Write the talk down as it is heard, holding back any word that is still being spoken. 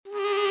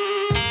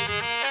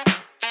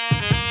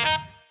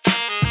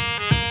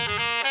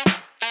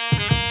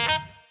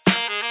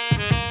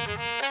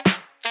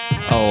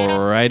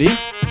righty.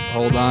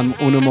 Hold on.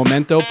 Uno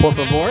momento, por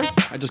favor.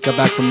 I just got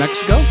back from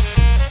Mexico.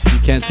 You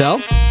can't tell.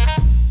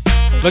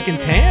 Looking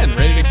tan,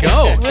 ready to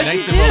go. What'd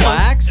Nice you and do?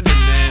 relaxed,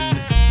 and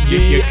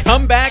then you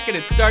come back and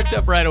it starts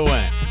up right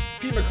away.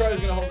 Pete McCarty's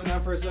going to hold it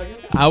down for a second.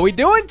 How we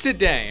doing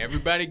today?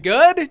 Everybody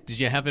good? Did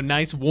you have a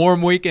nice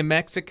warm week in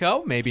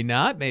Mexico? Maybe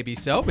not. Maybe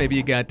so. Maybe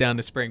you got down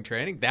to spring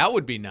training. That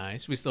would be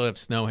nice. We still have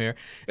snow here.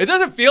 It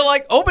doesn't feel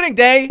like opening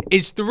day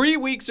is 3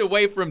 weeks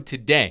away from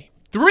today.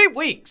 3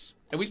 weeks.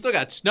 And we still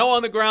got snow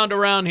on the ground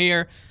around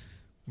here.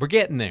 We're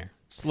getting there.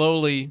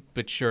 Slowly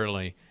but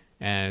surely.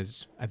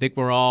 As I think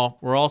we're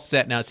all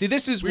set now. See,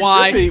 this is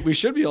why we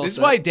should be all this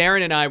set. is why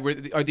Darren and I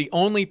are the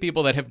only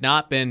people that have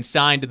not been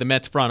signed to the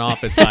Mets front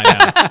office by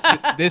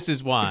now. This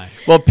is why.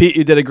 Well, Pete,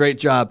 you did a great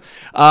job.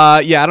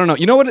 Yeah, I don't know.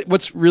 You know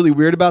what's really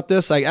weird about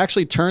this? I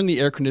actually turned the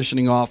air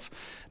conditioning off.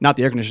 Not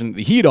the air conditioning,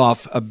 the heat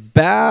off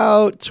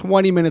about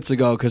 20 minutes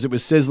ago because it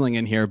was sizzling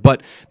in here.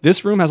 But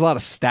this room has a lot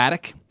of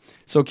static.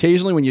 So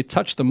occasionally when you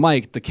touch the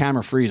mic, the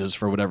camera freezes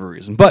for whatever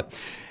reason. But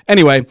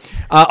anyway,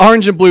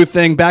 Orange and Blue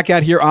Thing back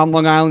out here on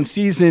Long Island,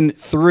 Season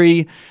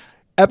 3,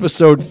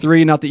 Episode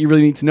 3. Not that you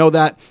really need to know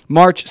that.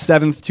 March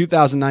 7th,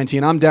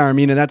 2019. I'm Darren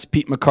Mina. That's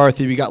Pete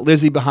McCarthy. We got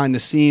Lizzie behind the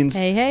scenes.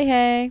 Hey, hey,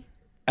 hey.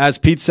 As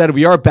Pete said,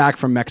 we are back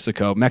from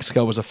Mexico.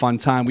 Mexico was a fun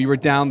time. We were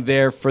down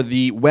there for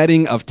the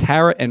wedding of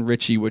Tara and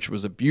Richie, which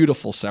was a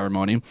beautiful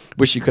ceremony.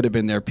 Wish you could have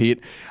been there,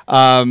 Pete.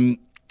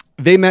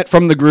 They met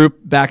from the group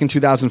back in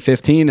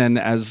 2015, and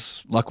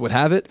as luck would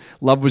have it,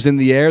 love was in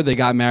the air. They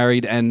got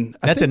married, and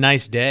That's a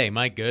nice day.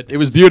 My goodness. it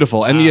was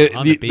beautiful. And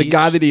On the the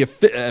guy that he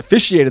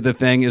officiated the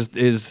thing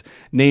is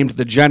named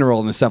the general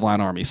in the Sevline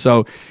Army.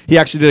 So he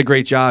actually did a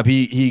great job.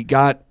 He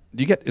got.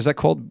 Is that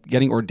called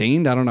getting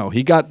ordained? I don't know.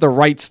 He got the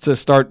rights to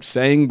start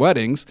saying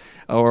weddings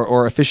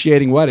or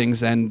officiating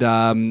weddings, and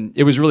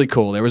it was really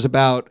cool. There was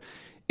about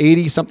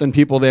 80-something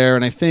people there,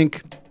 and I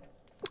think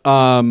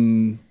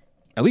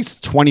at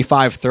least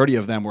 25, 30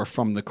 of them were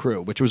from the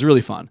crew, which was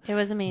really fun. It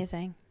was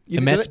amazing.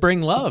 The Mets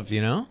bring love,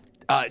 you know?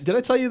 Did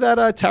I tell you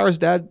that Tara's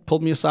dad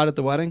pulled me aside at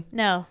the wedding?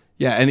 No.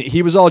 Yeah, and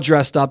he was all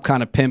dressed up,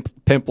 kind of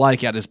pimp-like.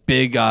 He had his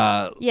big,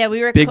 Yeah,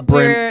 big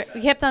brim.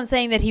 we kept on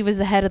saying that he was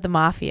the head of the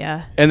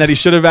mafia. And that he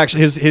should have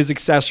actually, his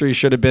accessory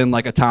should have been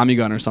like a Tommy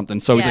gun or something.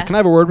 So he's Yeah. like, can I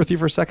have a word with you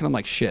for a second? I'm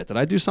like, shit, did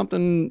I do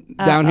something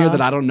down here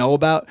that I don't know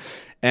about?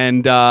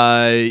 And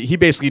he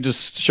basically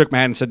just shook my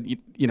hand and said,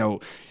 you know,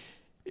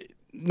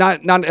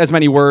 not as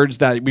many words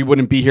that we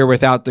wouldn't be here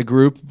without the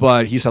group,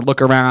 but he said,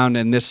 look around,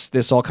 and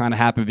this all kind of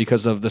happened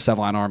because of the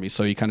Sevline Army.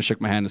 So he kind of shook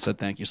my hand and said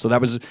thank you. So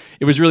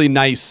it was really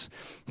nice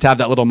to have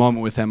that little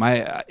moment with him.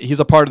 He's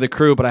a part of the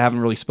crew, but I haven't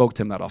really spoke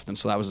to him that often,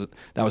 so that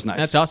was nice.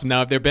 That's awesome. Now,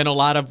 have there been a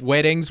lot of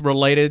weddings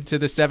related to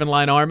the Seven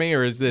Line Army,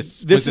 or is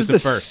this This is the the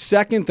first?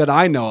 second that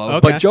I know of,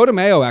 Okay. but Joe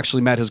DeMeo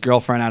actually met his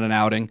girlfriend at an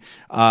outing.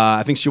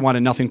 I think she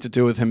wanted nothing to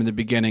do with him in the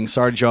beginning.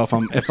 Sorry, Joe,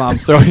 if I'm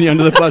throwing you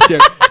under the bus here.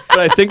 But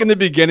I think in the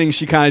beginning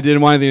she kind of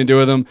didn't want anything to do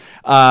with him.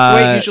 That's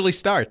the way it usually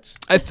starts.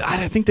 I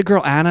think the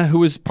girl Anna, who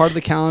was part of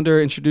the calendar,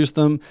 introduced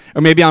them.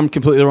 Or maybe I'm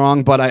completely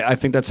wrong, but I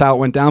think that's how it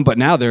went down. But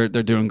now they're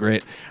doing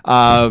great.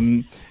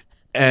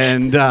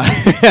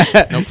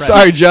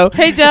 Sorry, Joe.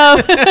 Hey,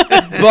 Joe.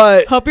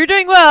 But Hope you're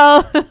doing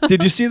well.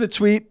 did you see the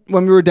tweet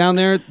when we were down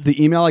there?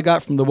 The email I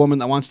got from the woman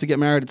that wants to get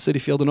married at Citi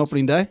Field on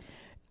opening day?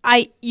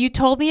 You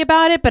told me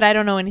about it, but I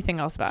don't know anything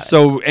else about it.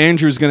 So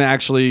Andrew's going to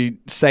actually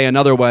say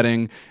another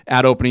wedding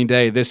at opening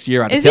day this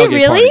year at a Is he tailgate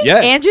really? party. Yeah.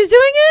 Andrew's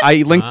doing it?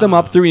 I linked them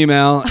up through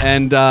email,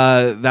 and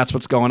that's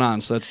what's going on.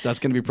 So that's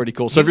going to be pretty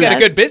cool. So He's got a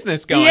good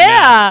business going.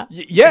 now.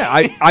 Yeah.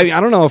 Yeah, I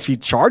don't know if he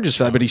charges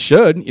for that, but he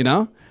should, you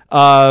know.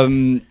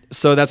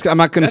 So I'm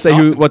not going to That's say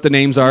awesome. what the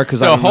names are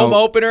because I So a don't home know.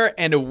 opener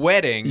and a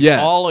wedding,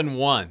 Yeah. all in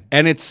one.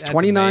 And it's That's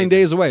 29 amazing.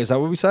 days away. Is that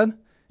what we said?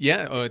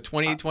 Yeah,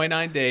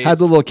 29 days. Had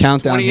the little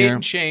countdown 28 here.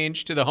 and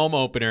change to the home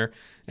opener,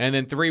 and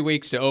then 3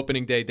 weeks to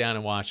opening day down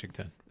in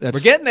Washington. That's-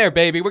 We're getting there,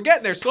 baby. We're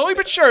getting there, slowly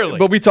but surely.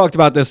 But we talked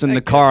about this in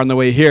the car on the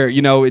way here.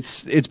 You know,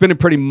 it's been a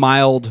pretty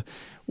mild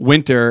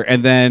winter,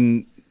 and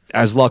then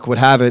as luck would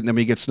have it, and then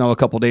we get snow a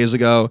couple days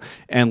ago.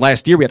 And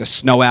last year we had a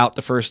snow out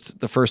the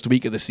first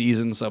week of the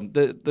season. So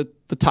the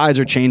tides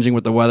are changing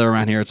with the weather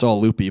around here. It's all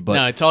loopy. But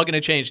no, it's all going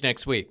to change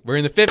next week. We're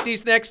in the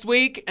 50s next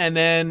week, and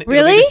then it'll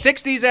Really? be the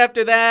 60s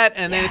after that,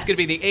 and then it's going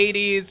to be the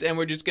 80s, and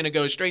we're just going to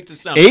go straight to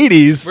summer.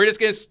 80s. We're just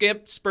going to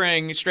skip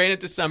spring, straight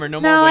into summer. No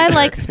No, more I winter.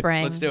 like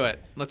spring. Let's do it.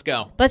 Let's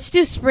go. Let's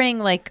do spring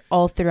like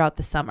all throughout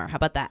the summer. How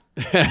about that?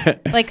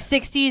 Like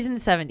 60s and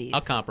 70s.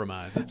 I'll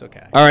compromise. It's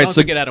okay. All right, As long as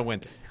so- we get out of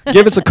winter.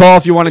 Give us a call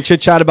if you want to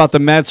chit-chat about the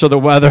Mets or the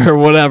weather or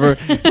whatever.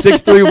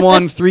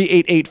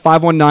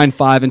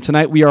 631-388-5195. And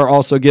tonight we are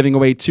also giving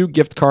away 2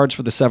 gift cards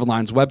for the Seven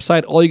Lines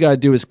website. All you got to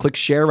do is click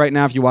share right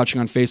now if you're watching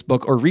on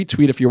Facebook, or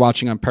retweet if you're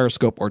watching on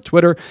Periscope or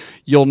Twitter.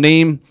 Your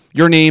name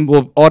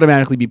will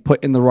automatically be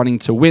put in the running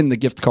to win the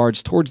gift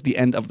cards towards the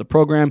end of the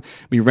program.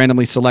 We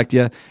randomly select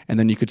you, and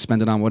then you could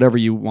spend it on whatever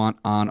you want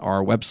on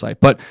our website.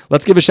 But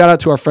let's give a shout-out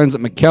to our friends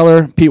at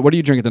McKellar. Pete, what are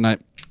you drinking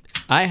tonight?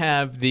 I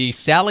have the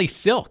Sally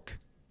Silk.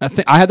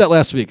 I had that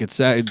last week. It's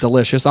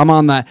delicious. I'm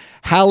on the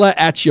Halla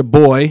at Ya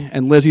Boy,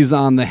 and Lizzie's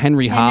on the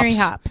Henry Hops. Henry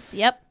Hops.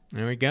 Yep.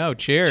 There we go.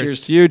 Cheers.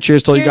 Cheers to you.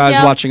 Cheers to all you Cheers,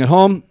 guys yo. watching at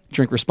home.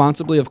 Drink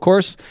responsibly, of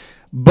course.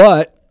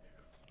 But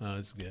Oh,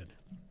 this is good.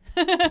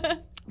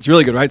 it's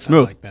really good, right?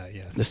 Smooth. I like that,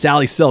 yes. The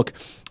Sally Silk.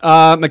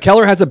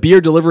 McKellar has a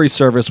beer delivery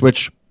service,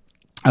 which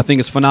I think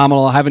is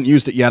phenomenal. I haven't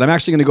used it yet. I'm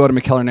actually going to go to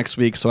McKellar next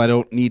week, so I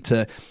don't need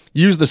to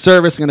use the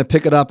service. I'm going to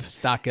pick it up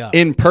Stock up.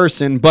 in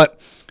person. But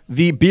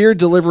the beer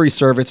delivery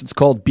service, it's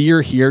called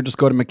Beer Here. Just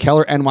go to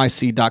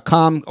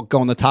McKellarNYC.com. Go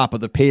on the top of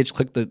the page,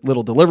 click the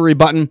little delivery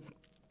button.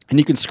 And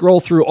you can scroll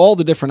through all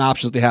the different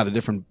options they have.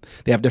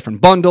 They have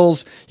different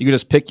bundles. You can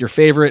just pick your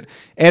favorite,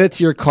 add it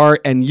to your cart,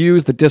 and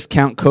use the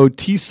discount code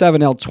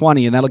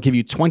T7L20, and that'll give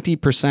you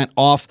 20%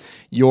 off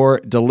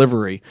your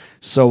delivery.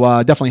 So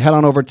definitely head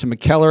on over to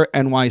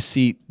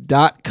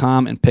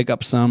McKellarNYC.com and pick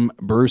up some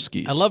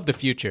brewskis. I love the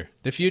future.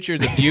 The future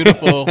is a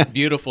beautiful,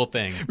 beautiful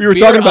thing. We were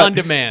Beer talking about- on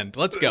demand.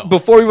 Let's go.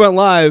 Before we went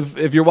live,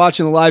 if you're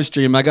watching the live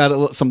stream, I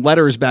got some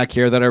letters back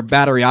here that are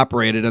battery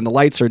operated and the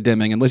lights are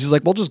dimming. And Lizzie's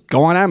like, well, just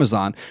go on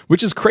Amazon,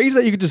 which is crazy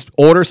that you could just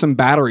order some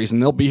batteries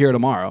and they'll be here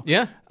tomorrow.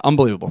 Yeah.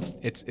 Unbelievable.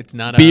 It's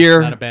not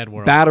Beer, not a bad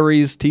world.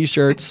 batteries,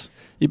 T-shirts.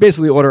 You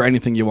basically order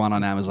anything you want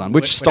on Amazon,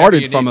 which Whatever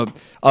you started from need.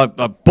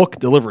 a book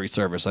delivery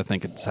service. I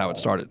think it's how it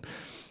started.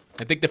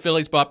 I think the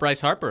Phillies bought Bryce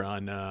Harper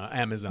on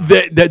Amazon.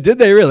 Did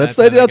they really? That's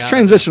how they Let's got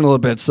transition a little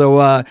bit.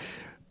 So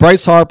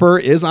Bryce Harper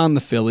is on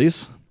the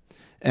Phillies.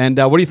 And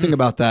what do you think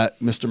about that,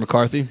 Mr.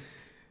 McCarthy?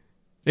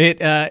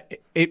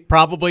 It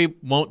probably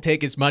won't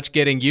take as much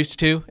getting used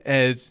to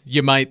as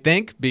you might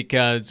think,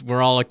 because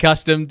we're all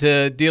accustomed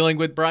to dealing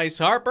with Bryce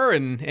Harper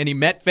and any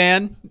Met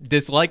fan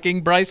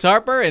disliking Bryce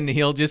Harper, and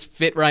he'll just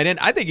fit right in.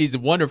 I think he's a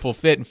wonderful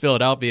fit in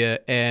Philadelphia,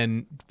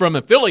 and from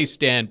a Phillies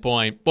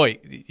standpoint, boy,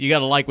 you got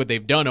to like what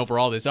they've done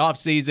overall this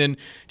offseason.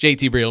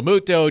 JT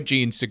Realmuto,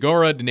 Gene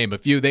Segura, to name a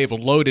few, they've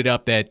loaded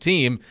up that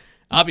team.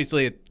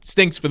 Obviously, it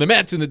stinks for the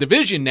Mets in the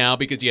division now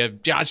because you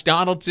have Josh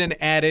Donaldson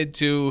added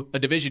to a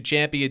division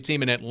champion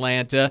team in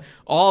Atlanta,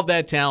 all of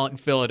that talent in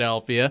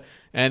Philadelphia,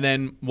 and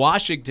then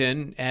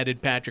Washington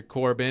added Patrick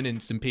Corbin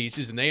and some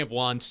pieces, and they have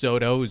Juan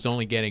Soto, who's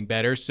only getting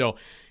better. So,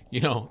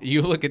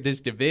 you look at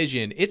this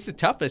division, it's the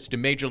toughest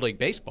in Major League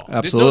Baseball.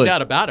 Absolutely. There's no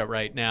doubt about it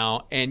right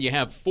now, and you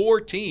have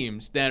 4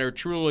 teams that are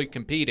truly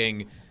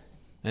competing,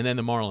 and then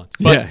the Marlins.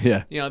 But,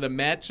 Yeah. the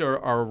Mets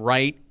are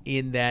right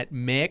in that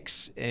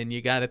mix, and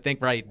you got to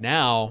think right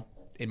now,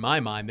 in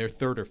my mind, they're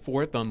 3rd or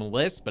 4th on the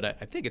list, but I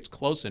think it's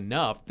close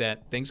enough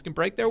that things can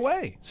break their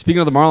way. Speaking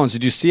of the Marlins,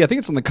 did you see? I think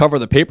it's on the cover of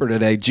the paper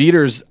today.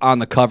 Jeter's on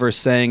the cover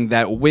saying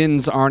that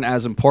wins aren't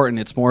as important.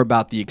 It's more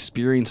about the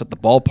experience at the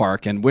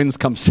ballpark, and wins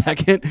come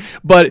second.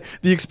 But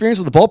the experience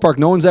at the ballpark,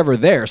 no one's ever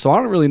there, so I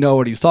don't really know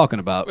what he's talking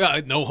about.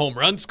 Well, no home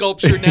run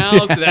sculpture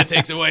now, so that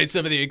takes away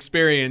some of the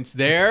experience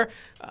there.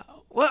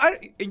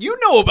 You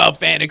know about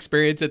fan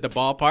experience at the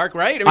ballpark,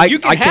 right? I mean, you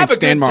can I have can't a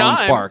stand good Marlins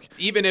time, Park.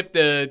 even if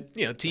the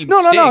team No,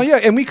 stinks. yeah,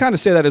 and we kind of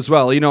say that as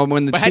well.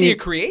 When the But team, how do you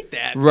create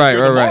that? right, if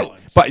you're the right.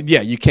 Marlins? But yeah,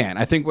 you can.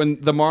 I think when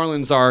the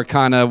Marlins are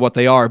kind of what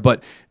they are,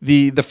 but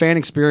the fan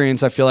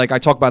experience, I feel like I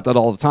talk about that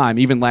all the time.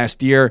 Even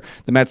last year,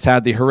 the Mets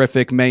had the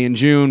horrific May and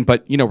June,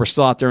 but we're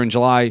still out there in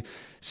July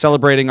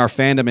celebrating our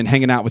fandom and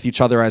hanging out with each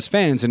other as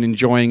fans and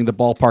enjoying the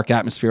ballpark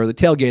atmosphere or the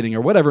tailgating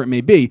or whatever it may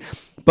be.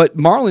 But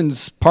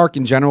Marlins Park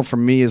in general for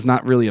me is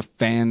not really a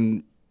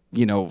fan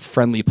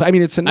friendly play. I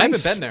mean, it's a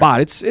nice haven't been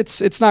there.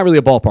 spot. It's not really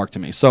a ballpark to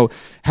me. So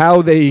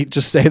how they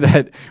just say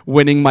that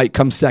winning might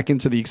come second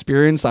to the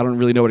experience, I don't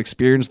really know what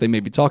experience they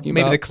may be talking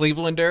Maybe about. the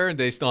Clevelander,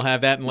 they still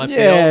have that in left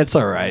field. Yeah, it's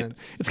all right.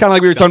 It's kind of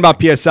like we were talking about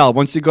PSL.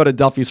 Once you go to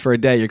Duffy's for a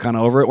day, you're kind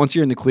of over it. Once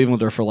you're in the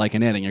Clevelander for like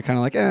an inning, you're kind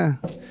of like,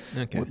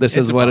 Okay. this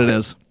It's is a what bar. it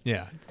is.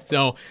 Yeah.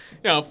 So,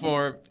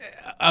 for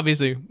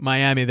obviously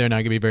Miami, they're not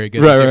going to be very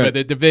good. Right, this year, right. But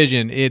the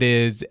division, it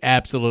is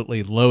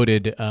absolutely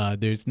loaded.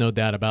 There's no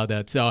doubt about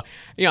that. So,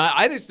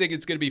 I just think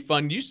it's going to be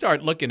fun. You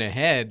start looking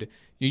ahead.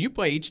 You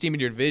play each team in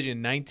your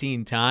division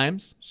 19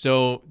 times.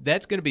 So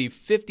that's going to be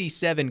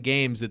 57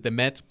 games that the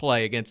Mets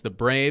play against the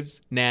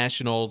Braves,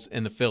 Nationals,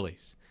 and the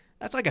Phillies.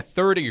 That's like a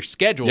third of your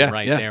schedule Yeah,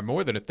 there,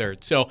 more than a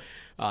third. So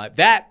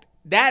that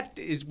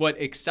is what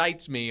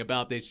excites me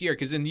about this year,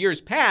 because in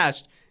years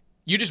past,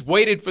 you just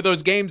waited for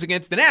those games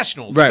against the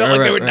Nationals. Right, It felt right,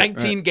 like there right, were right,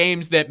 19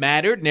 games that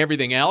mattered and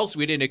everything else.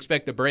 We didn't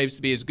expect the Braves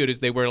to be as good as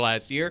they were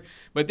last year.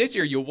 But this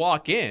year, you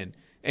walk in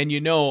and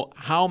you know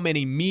how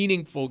many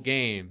meaningful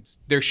games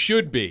there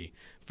should be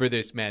for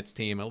this Mets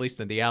team, at least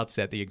at the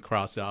outset that you can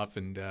cross off,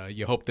 and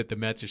you hope that the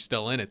Mets are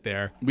still in it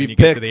there when you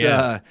get to the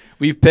end.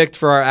 We've picked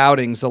for our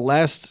outings the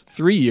last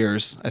 3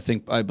 years.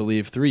 I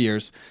believe 3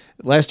 years.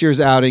 Last year's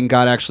outing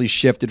got actually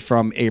shifted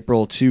from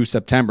April to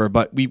September,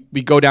 but we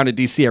go down to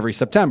DC every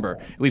September,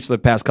 at least for the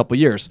past couple of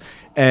years.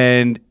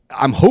 And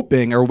I'm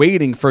hoping or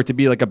waiting for it to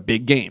be like a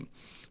big game.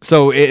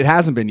 So it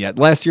hasn't been yet.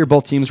 Last year,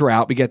 both teams were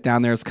out. We get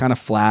down there, it's kind of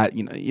flat.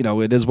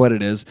 It is what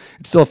it is.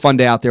 It's still a fun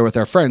day out there with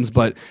our friends,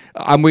 but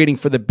I'm waiting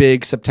for the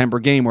big September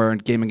game where a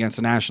game against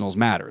the Nationals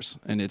matters,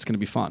 and it's going to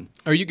be fun.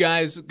 Are you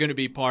guys going to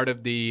be part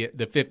of the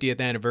 50th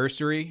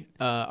anniversary?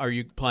 Are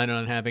you planning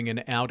on having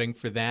an outing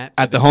for that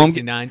At the home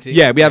 69 team?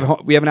 Yeah, we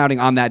have an outing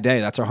on that day.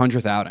 That's our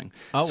 100th outing.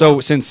 So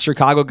since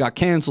Chicago got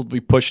canceled, we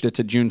pushed it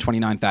to June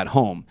 29th at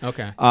home.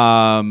 Okay.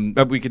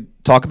 But we could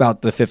talk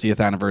about the 50th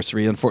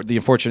anniversary and the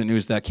unfortunate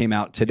news that came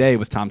out today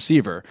with Tom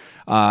Seaver.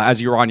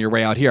 As you were on your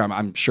way out here,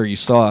 I'm sure you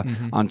saw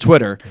on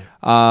Twitter.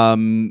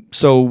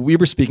 So we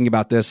were speaking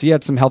about this. He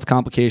had some health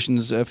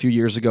complications a few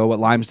years ago with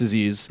Lyme's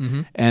disease,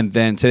 and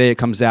then today it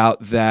comes out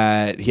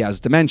that he has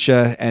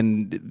dementia.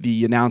 And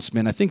the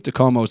announcement, I think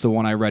Tacoma was the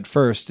one I read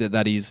first,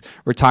 that he's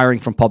retiring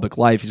from public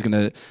life. He's going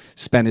to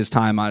spend his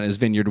time on his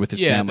vineyard with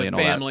his family and all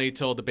that. Yeah, the family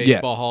told the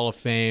Baseball Hall of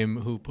Fame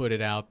who put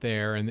it out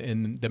there,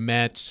 and the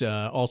Mets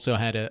also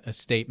had a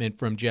statement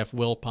from Jeff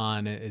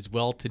Wilpon as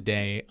well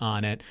today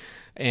on it.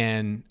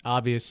 And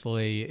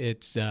obviously,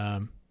 it's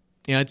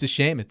it's a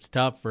shame. It's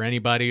tough for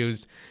anybody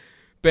who's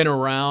been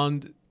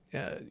around,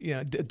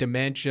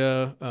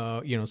 dementia.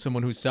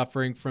 Someone who's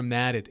suffering from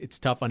that. It's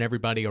tough on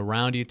everybody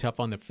around you. Tough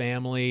on the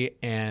family,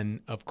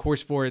 and of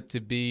course, for it to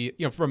be,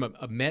 from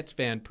a Mets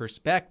fan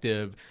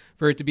perspective,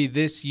 for it to be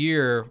this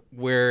year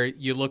where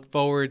you look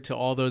forward to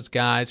all those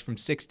guys from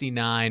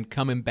 '69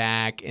 coming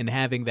back and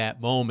having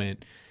that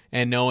moment,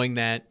 and knowing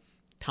that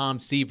Tom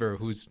Seaver,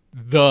 who's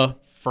the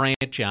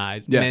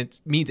franchise,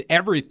 means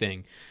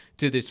everything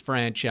to this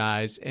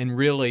franchise, and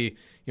really,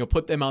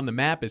 put them on the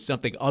map as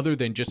something other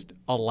than just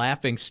a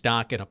laughing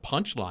stock and a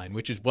punchline,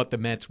 which is what the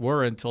Mets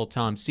were until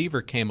Tom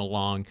Seaver came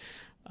along.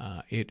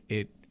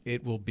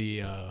 It will be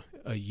a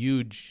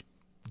huge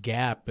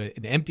gap,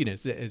 an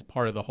emptiness as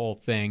part of the whole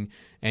thing,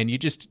 and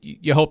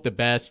you hope the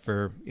best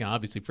for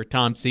obviously for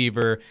Tom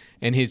Seaver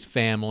and his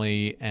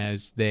family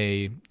as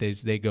they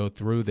go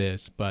through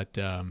this. But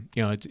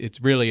it's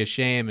really a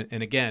shame,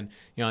 and again,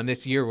 in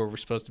this year where we're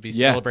supposed to be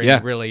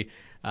celebrating, really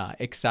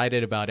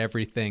excited about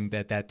everything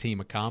that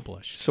team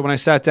accomplished. So when I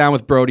sat down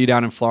with Brody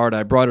down in Florida,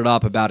 I brought it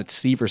up about its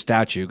Seaver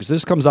statue, because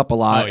this comes up a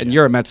lot, and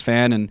you're a Mets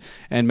fan,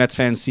 and Mets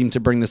fans seem to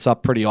bring this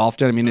up pretty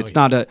often. I mean, it's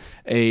not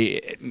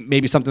a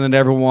maybe something that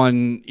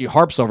everyone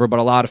harps over, but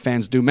a lot of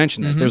fans do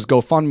mention this. There's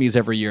GoFundMes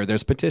every year,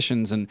 there's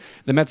petitions, and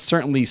the Mets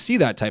certainly see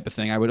that type of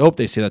thing. I would hope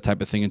they see that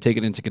type of thing and take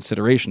it into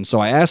consideration. So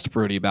I asked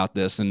Brody about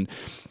this, and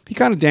he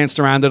kind of danced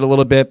around it a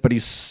little bit, but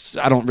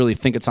I don't really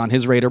think it's on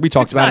his radar. We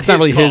talked about it. It's not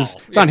really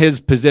it's on his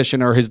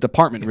position or his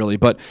department, really.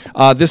 But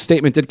this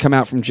statement did come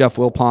out from Jeff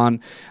Wilpon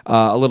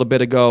a little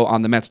bit ago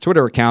on the Mets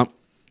Twitter account.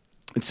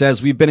 It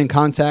says, "We've been in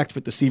contact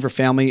with the Seaver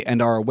family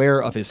and are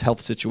aware of his health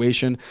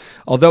situation.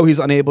 Although he's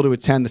unable to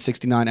attend the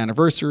 69th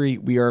anniversary,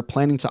 we are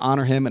planning to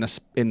honor him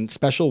in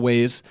special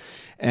ways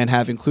and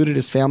have included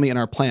his family in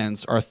our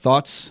plans. Our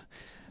thoughts..."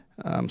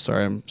 I'm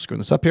sorry, I'm screwing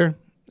this up here.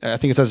 I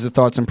think it says the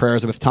thoughts and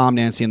prayers with Tom,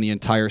 Nancy, and the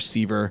entire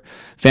Seaver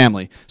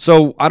family.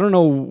 So I don't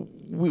know.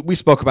 We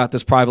spoke about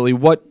this privately.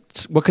 What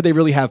could they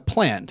really have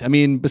planned? I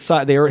mean,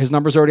 besides his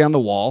number's already on the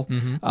wall.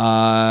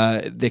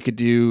 They could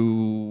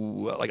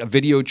do like a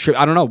video trip.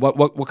 I don't know.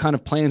 What kind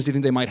of plans do you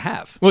think they might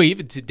have? Well,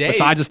 even today,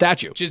 besides a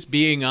statue, just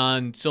being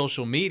on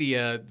social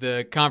media,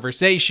 the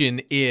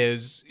conversation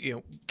is,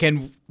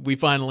 can we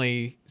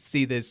finally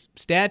see this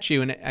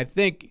statue? And I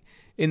think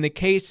in the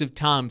case of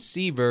Tom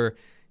Seaver,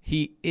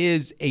 he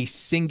is a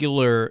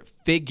singular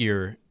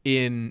figure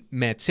in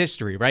Mets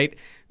history, right?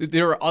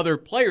 There are other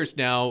players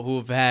now who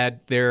have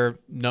had their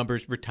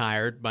numbers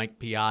retired, Mike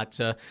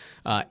Piazza,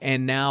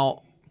 and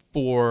now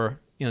for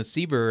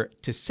Seaver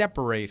to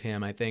separate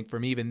him, I think,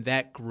 from even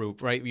that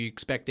group, right? We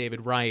expect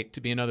David Wright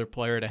to be another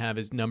player to have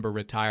his number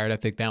retired. I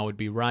think that would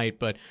be right,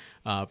 but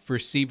for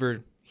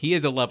Seaver, he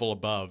is a level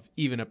above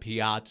even a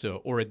Piazza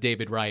or a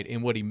David Wright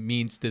in what he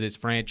means to this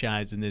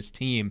franchise and this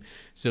team.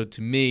 So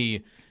to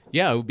me,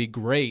 it would be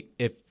great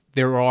if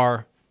there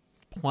are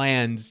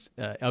plans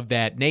of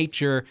that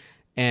nature,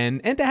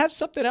 and to have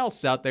something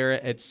else out there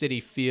at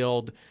Citi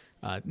Field,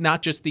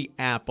 not just the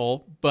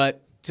apple,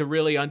 but to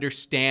really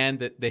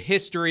understand the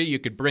history. You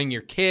could bring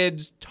your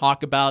kids,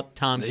 talk about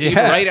Tom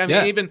Seaver, right? I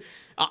mean, even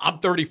I'm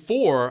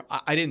 34.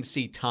 I didn't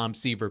see Tom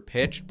Seaver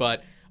pitch,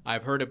 but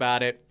I've heard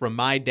about it from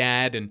my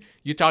dad, and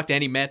you talk to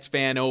any Mets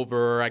fan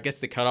over, I guess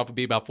the cutoff would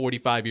be about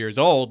 45 years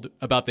old,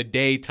 about the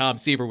day Tom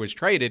Seaver was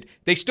traded,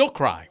 they still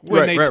cry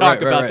when they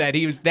talk about that.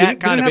 He was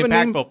that kind of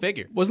impactful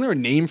figure. Wasn't there a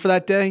name for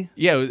that day?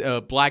 Yeah, it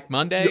was, Black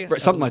Monday?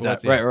 Something like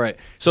that. Right.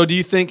 So do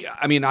you think,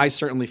 I mean, I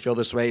certainly feel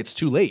this way. It's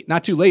too late.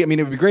 Not too late. I mean,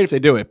 it would be great if they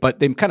do it, but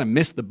they kind of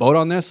missed the boat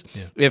on this.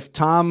 Yeah. If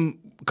Tom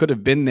could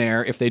have been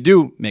there, if they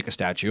do make a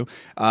statue,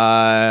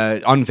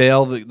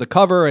 unveil the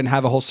cover and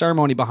have a whole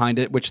ceremony behind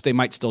it, which they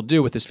might still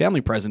do with his family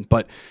present.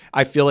 But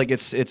I feel like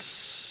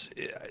it's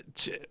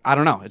I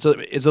don't know. It's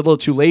a little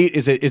too late.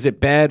 Is it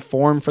bad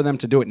form for them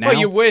to do it now? Well,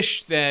 you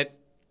wish that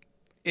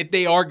if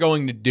they are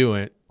going to do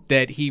it,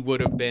 that he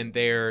would have been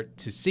there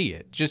to see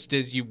it, just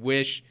as you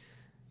wish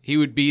he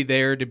would be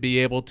there to be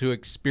able to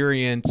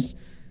experience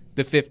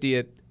the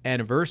 50th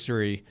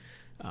anniversary.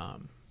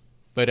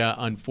 But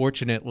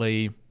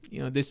unfortunately,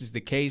 this is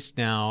the case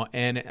now.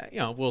 And,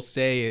 we'll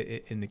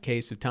say in the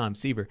case of Tom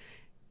Seaver,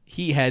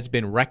 he has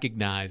been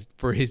recognized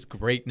for his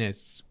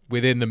greatness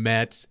within the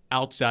Mets,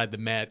 outside the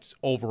Mets,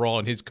 overall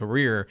in his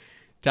career,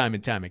 time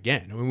and time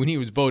again. I mean, when he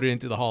was voted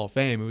into the Hall of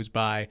Fame, it was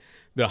by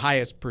the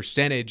highest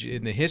percentage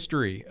in the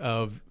history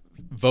of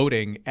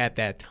voting at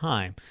that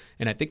time.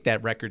 And I think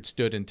that record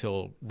stood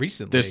until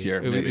recently. This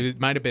year, it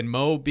might have been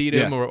Mo beat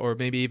him, Yeah. or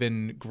maybe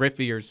even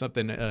Griffey or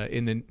something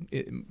in the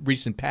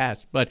recent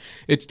past. But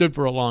it stood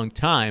for a long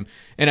time.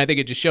 And I think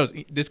it just shows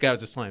this guy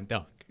was a slam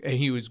dunk. And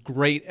he was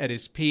great at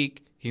his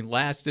peak. He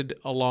lasted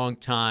a long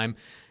time.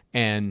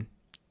 And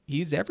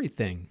he's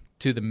everything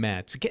to the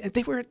Mets.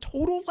 They were a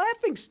total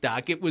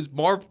laughingstock. It was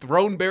Marv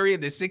Throneberry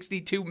and the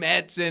 62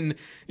 Mets. And,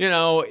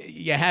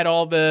 you had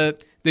all the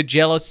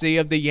jealousy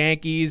of the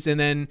Yankees, and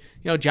then,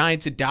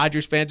 Giants and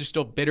Dodgers fans are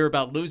still bitter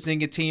about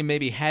losing a team,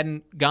 maybe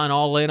hadn't gone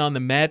all in on the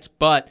Mets,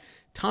 but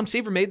Tom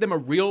Seaver made them a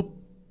real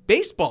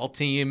baseball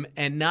team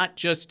and not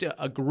just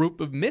a group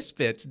of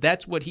misfits.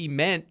 That's what he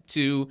meant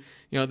to,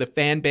 the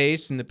fan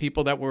base and the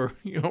people that were,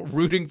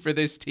 rooting for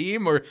this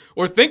team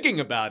or thinking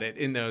about it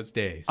in those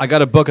days. I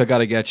got a book I got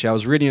to get you. I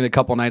was reading it a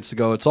couple nights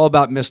ago. It's all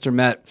about Mr.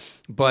 Met,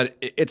 but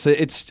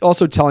it's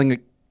also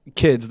telling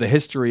kids the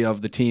history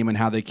of the team and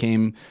how they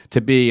came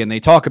to be, and they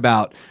talk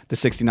about the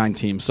 69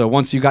 team. So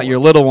once you got your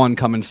little one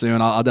coming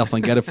soon, I'll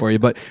definitely get it for you.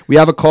 But we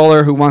have a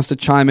caller who wants to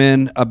chime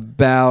in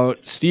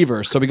about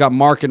Stever. So we got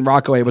Mark in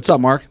Rockaway. What's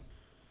up, Mark?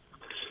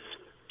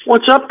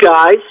 What's up,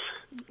 guys?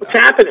 What's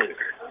happening?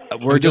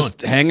 We're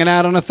just hanging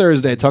out on a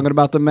Thursday, talking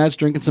about the Mets,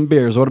 drinking some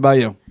beers. What about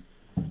you?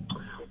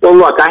 Well,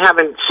 look, I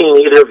haven't seen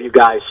either of you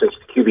guys since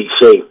the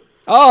QBC.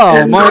 Oh,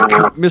 And, Mark,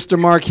 Mr.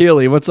 Mark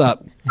Healy, what's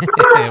up?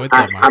 Hey, what's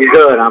up, Mark?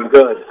 I'm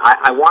good.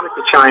 I wanted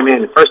to chime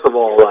in. First of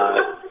all,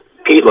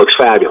 Pete looks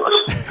fabulous.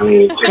 I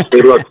mean,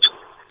 he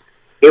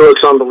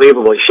looks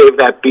unbelievable. He shaved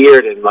that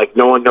beard, and like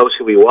no one knows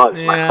who he was.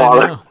 Yeah, My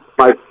father,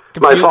 my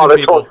Confusing father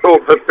people. talked to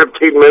him for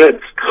 15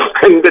 minutes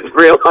and didn't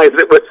realize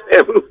it was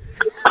him.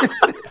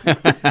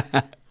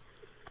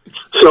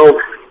 So,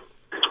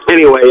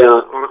 anyway,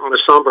 on a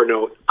somber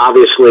note,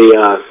 obviously,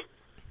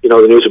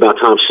 the news about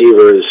Tom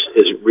Seaver is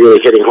really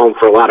hitting home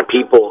for a lot of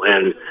people,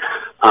 and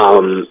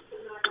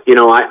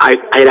I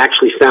had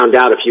actually found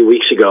out a few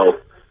weeks ago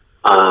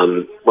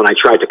when I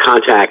tried to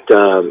contact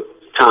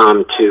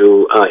Tom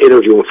to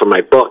interview him for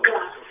my book,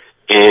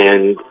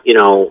 and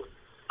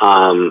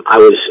I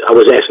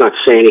was asked not to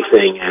say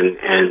anything, and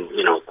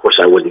of course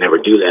I would never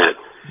do that.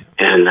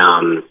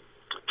 And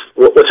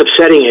what's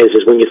upsetting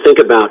is when you think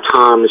about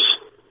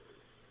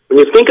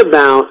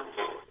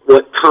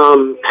what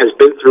Tom has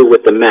been through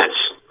with the Mets.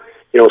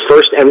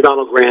 First M.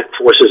 Donald Grant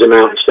forces him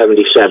out in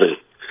 '77.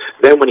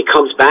 Then when he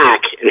comes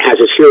back and has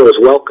his hero's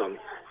welcome,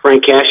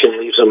 Frank Cashin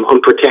leaves him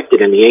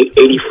unprotected in the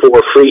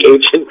 '84 free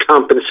agent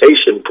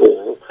compensation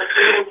pool.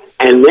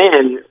 And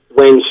then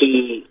when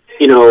he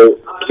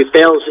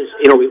fails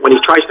when he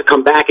tries to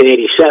come back in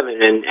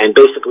 '87 and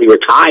basically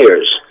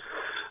retires,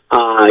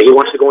 he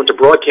wants to go into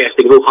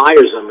broadcasting. Who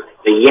hires him?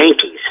 The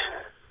Yankees.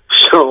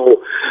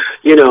 So,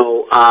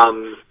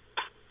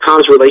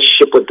 Tom's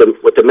relationship with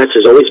the Mets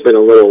has always been a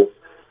little.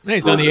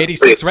 He's on the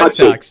 '86 Red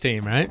Sox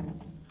team, right?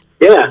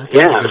 Yeah.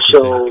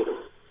 So,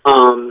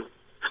 do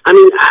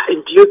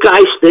you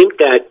guys think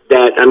that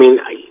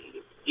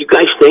you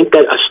guys think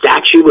that a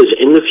statue is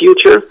in the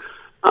future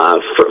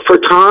for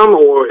Tom,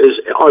 or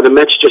are the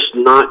Mets just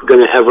not going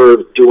to ever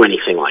do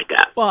anything like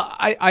that? Well,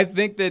 I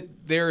think that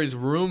there is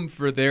room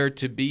for there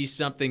to be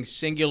something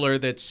singular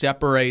that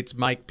separates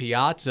Mike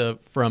Piazza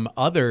from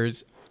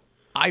others.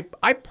 I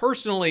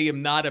personally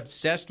am not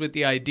obsessed with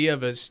the idea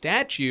of a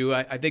statue.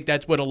 I think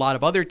that's what a lot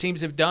of other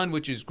teams have done,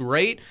 which is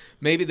great.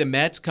 Maybe the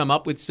Mets come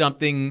up with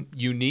something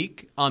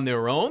unique on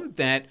their own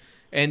that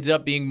ends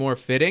up being more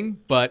fitting,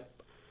 but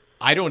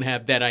I don't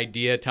have that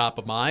idea top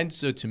of mind.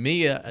 So to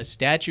me, a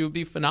statue would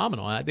be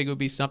phenomenal. I think it would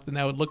be something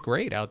that would look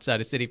great outside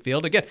of Citi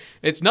Field. Again,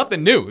 it's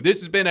nothing new.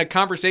 This has been a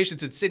conversation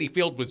since Citi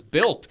Field was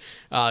built.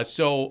 I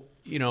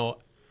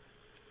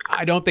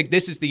don't think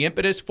this is the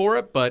impetus for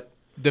it, but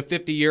the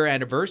 50-year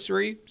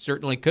anniversary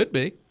certainly could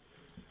be.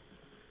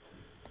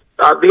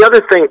 The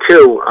other thing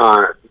too,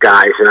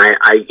 guys, and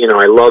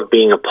I love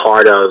being a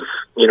part of.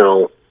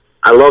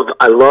 I love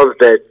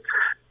that.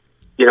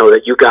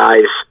 That you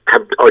guys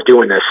are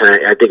doing this,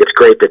 and I think it's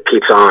great that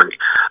Pete's on.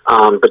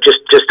 But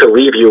just to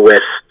leave you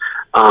with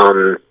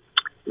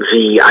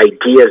the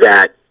idea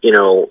that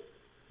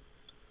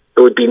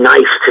it would be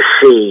nice to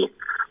see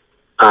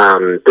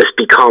this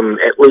become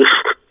at least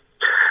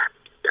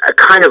a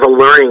kind of a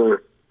learning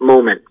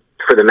moment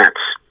for the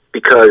Mets,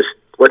 because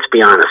let's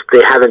be honest,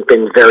 they haven't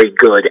been very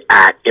good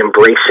at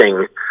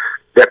embracing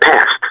their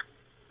past.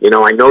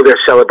 I know they're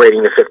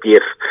celebrating the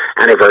 50th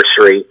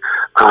anniversary,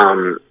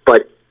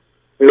 but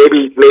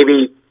maybe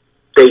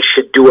they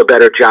should do a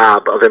better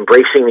job of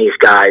embracing these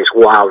guys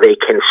while they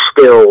can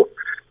still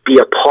be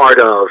a part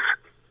of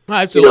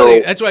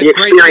Absolutely. That's why the it's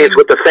great experience seeing,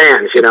 with the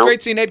fans. it's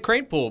great seeing Ed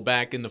Kranepool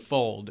back in the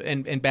fold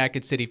and back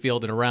at Citi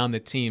Field and around the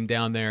team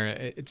down there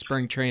at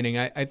spring training.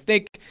 I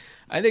think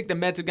the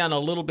Mets have gotten a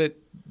little bit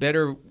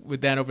better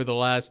with that over the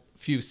last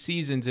few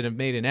seasons and have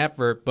made an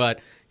effort, but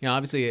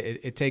obviously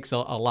it takes a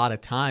lot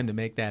of time to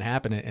make that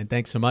happen. And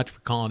thanks so much for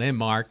calling in,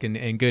 Mark,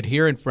 and good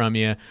hearing from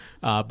you.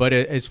 But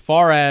as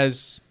far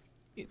as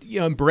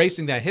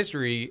embracing that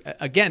history,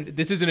 again,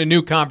 this isn't a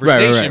new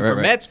conversation for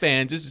Mets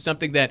fans. This is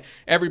something that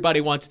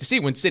everybody wants to see.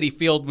 When Citi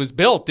Field was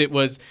built, it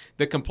was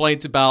the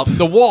complaints about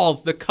the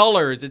walls, the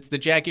colors. It's the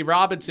Jackie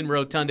Robinson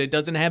Rotunda. It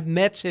doesn't have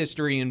Mets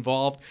history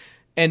involved.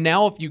 And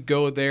now if you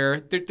go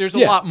there's a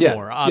lot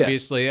more,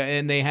 obviously,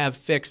 and they have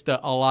fixed a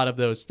lot of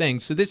those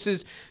things. So this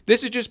is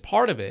just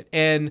part of it.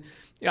 And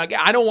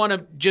I don't want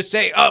to just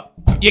say,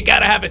 you got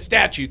to have a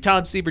statue.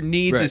 Tom Seaver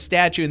needs a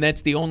statue, and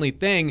that's the only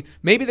thing.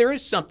 Maybe there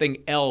is something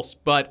else,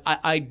 but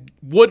I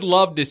would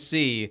love to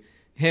see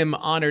him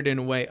honored in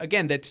a way,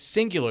 again, that's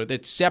singular,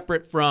 that's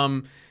separate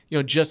from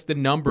just the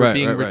number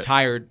being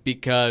retired,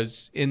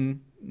 because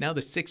in now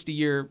the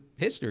 60-year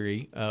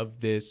history of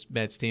this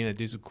Mets team, I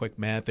do some quick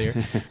math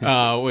here,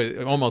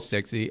 almost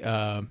 60,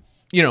 for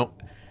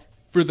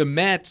the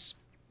Mets,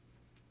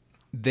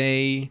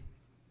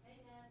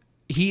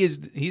 he's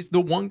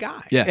the one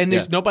guy. Yeah, and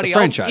there's nobody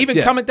else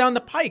even coming down the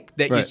pike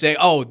that you say,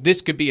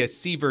 this could be a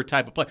Seaver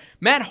type of play.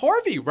 Matt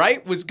Harvey,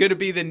 was going to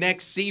be the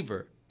next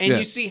Seaver. And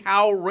you see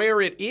how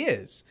rare it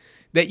is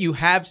that you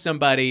have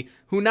somebody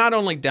who not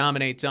only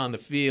dominates on the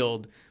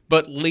field,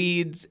 but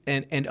leads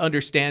and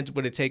understands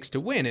what it takes to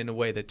win in a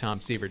way that Tom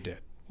Seaver did.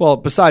 Well,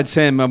 besides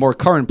him, a more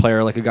current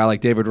player like a guy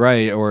like David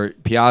Wright or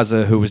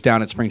Piazza, who was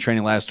down at spring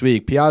training last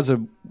week,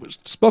 Piazza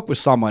spoke with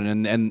someone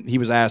and he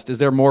was asked, is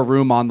there more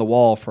room on the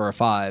wall for a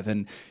 5?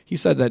 And he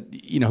said that,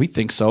 he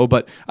thinks so,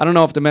 but I don't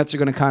know if the Mets are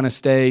going to kind of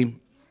stay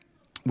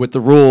with the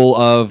rule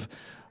of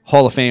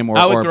Hall of Fame or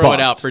I would throw bust.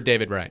 It out for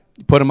David Wright.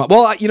 Put him up.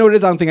 Well, you know what it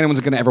is? I don't think anyone's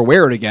going to ever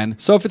wear it again.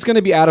 So if it's going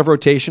to be out of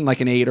rotation,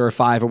 like an 8 or a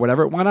 5 or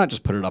whatever, why not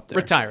just put it up there?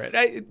 Retire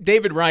it.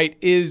 David Wright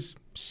is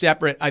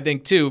separate, I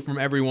think, too, from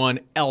everyone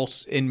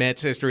else in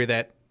Mets history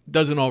that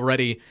doesn't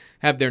already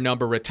have their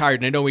number retired.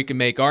 And I know we can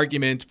make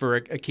arguments for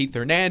a Keith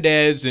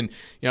Hernandez and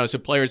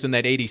some players in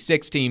that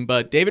 86 team,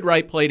 but David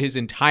Wright played his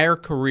entire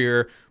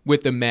career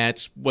with the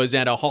Mets, was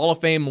at a Hall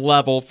of Fame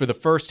level for the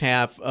first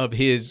half of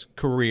his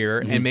career,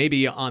 and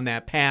maybe on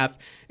that path.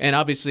 And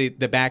obviously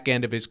the back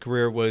end of his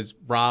career was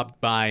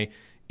robbed by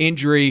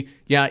injury.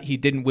 Yeah, he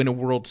didn't win a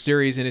World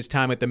Series in his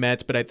time with the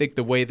Mets, but I think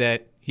the way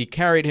that he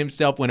carried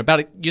himself, went about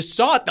it. You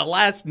saw it the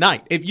last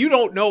night. If you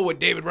don't know what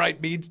David Wright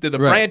means to the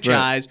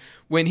franchise,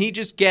 when he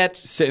just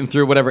gets sitting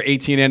through whatever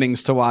 18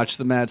 innings to watch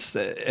the Mets,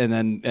 and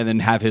then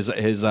have his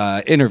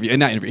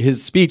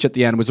his speech at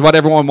the end was what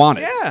everyone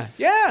wanted.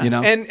 Yeah.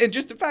 And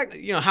just the fact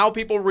how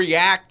people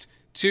react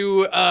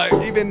to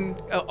even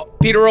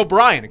Peter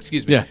O'Brien,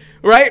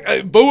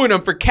 booing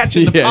him for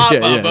catching the pop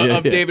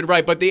of David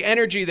Wright. But the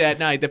energy that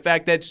night, the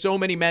fact that so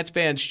many Mets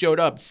fans showed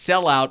up,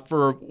 sell out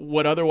for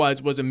what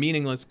otherwise was a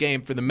meaningless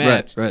game for the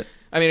Mets. Right.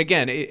 I mean,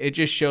 again, it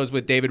just shows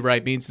what David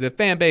Wright means to the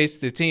fan base,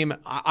 the team.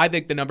 I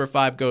think the number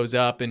 5 goes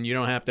up, and you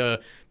don't have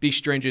to be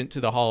stringent to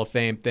the Hall of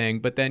Fame thing.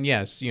 But then,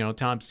 yes,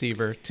 Tom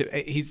Seaver,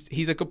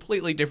 he's a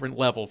completely different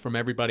level from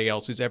everybody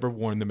else who's ever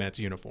worn the Mets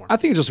uniform. I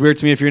think it's just weird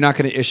to me if you're not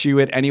going to issue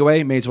it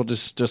anyway. May as well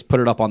just put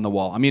it up on the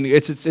wall. I mean,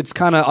 it's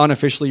kind of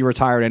unofficially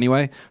retired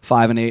anyway.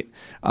 5 and 8,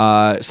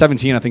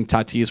 17. I think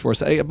Tatis wore.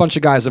 A bunch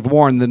of guys have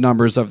worn the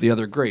numbers of the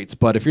other greats.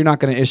 But if you're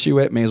not going to issue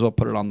it, may as well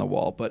put it on the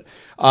wall. But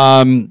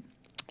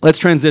let's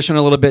transition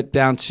a little bit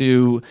down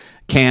to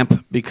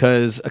camp,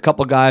 because a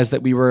couple guys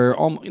that we were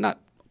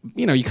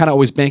you kind of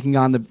always banking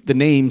on the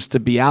names to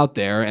be out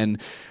there,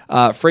 and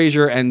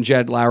Frazier and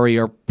Jed Lowrie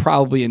are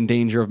probably in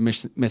danger of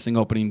missing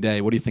opening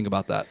day. What do you think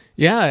about that?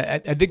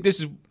 Yeah, I think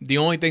this is the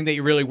only thing that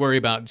you really worry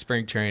about in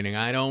spring training.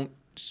 I don't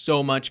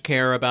so much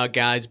care about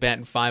guys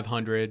batting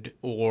 500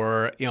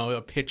 or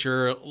a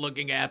pitcher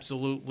looking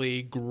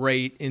absolutely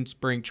great in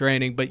spring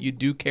training, but you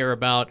do care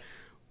about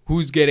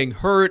who's getting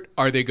hurt?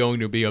 Are they going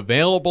to be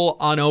available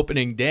on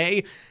opening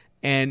day?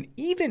 And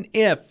even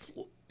if,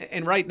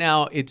 and right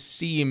now it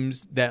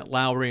seems that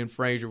Lowrie and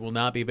Frazier will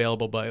not be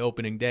available by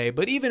opening day,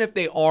 but even if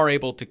they are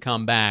able to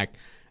come back,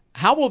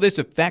 how will this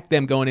affect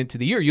them going into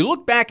the year? You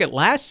look back at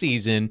last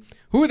season,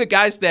 who are the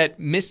guys that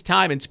missed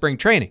time in spring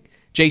training?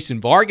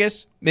 Jason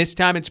Vargas missed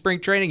time in spring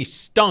training. He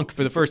stunk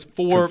for the first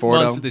 4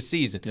 months of the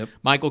season. Yep.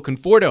 Michael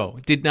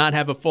Conforto did not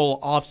have a full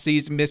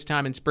offseason, missed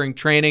time in spring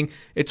training.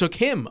 It took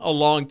him a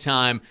long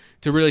time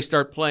to really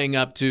start playing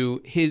up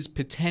to his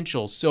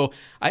potential. So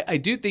I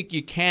do think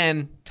you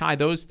can tie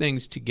those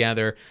things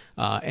together,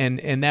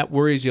 and that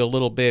worries you a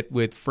little bit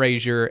with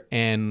Frazier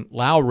and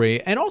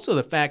Lowrie. And also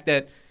the fact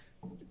that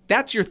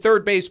that's your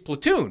third base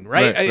platoon,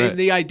 right?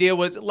 The idea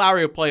was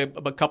Lowrie would play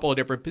a couple of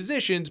different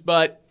positions,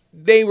 but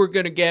they were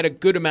going to get a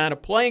good amount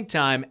of playing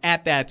time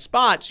at that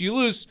spot. So you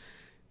lose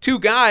 2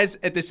 guys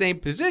at the same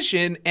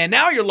position, and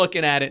now you're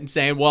looking at it and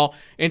saying, well,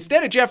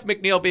 instead of Jeff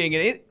McNeil being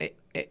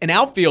an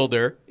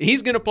outfielder,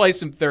 he's going to play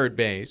some third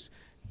base.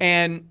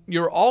 And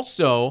you're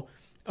also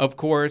of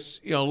course,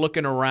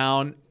 looking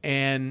around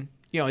and,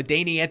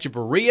 Adeiny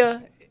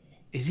Echeverria,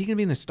 is he going to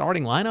be in the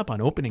starting lineup on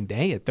opening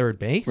day at third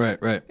base?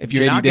 Right. If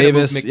you're J.D. not going to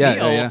move Davis,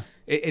 McNeil,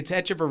 it's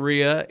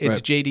Echeverria, it's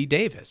Right. J.D.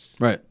 Davis.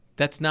 Right.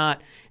 That's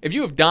not – if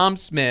you have Dom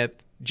Smith,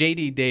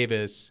 J.D.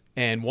 Davis,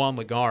 and Juan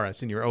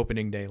Lagares in your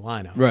opening day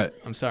lineup, Right.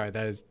 I'm sorry,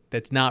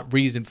 that's not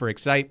reason for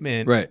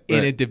excitement Right.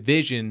 a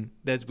division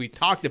that, as we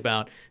talked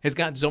about, has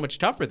gotten so much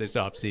tougher this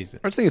offseason.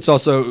 I just think it's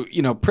also,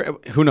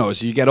 who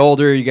knows? You get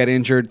older, you get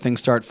injured, things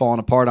start falling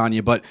apart on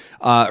you. But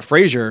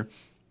Frazier,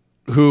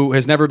 who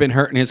has never been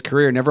hurt in his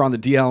career, never on the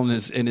DL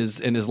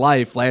in his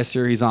life, last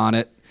year he's on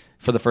it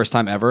for the first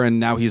time ever, and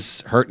now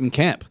he's hurt in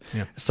camp.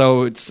 Yeah.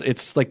 So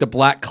it's like the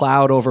black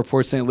cloud over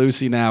Port St.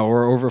 Lucie now,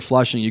 or over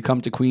Flushing. You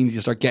come to Queens,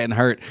 you start getting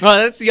hurt. Well,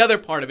 that's the other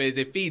part of it, is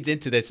it feeds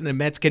into this, and the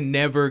Mets can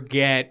never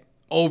get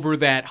over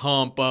that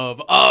hump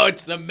of,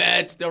 it's the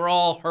Mets, they're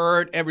all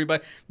hurt,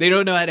 everybody, they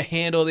don't know how to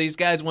handle these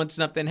guys once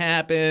something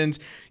happens.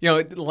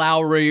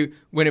 Lowry,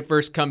 when it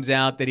first comes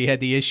out that he had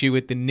the issue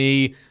with the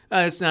knee,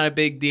 it's not a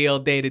big deal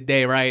day to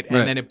day, right?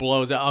 And then it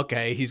blows up.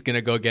 Okay, he's going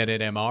to go get an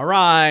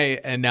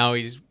MRI, and now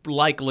he's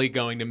likely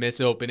going to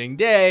miss opening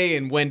day,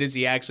 and when does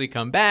he actually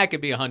come back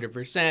and be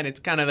 100%? It's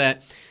kind of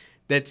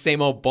that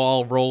same old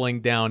ball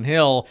rolling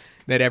downhill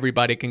that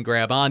everybody can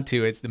grab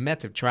onto. It's the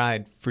Mets have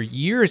tried for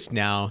years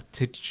now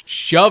to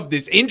shove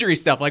this injury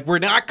stuff. Like, we're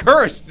not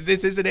cursed.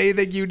 This isn't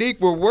anything unique.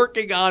 We're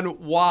working on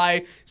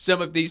why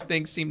some of these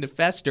things seem to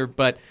fester,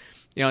 but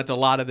it's a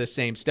lot of the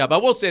same stuff. I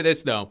will say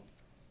this, though.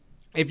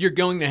 If you're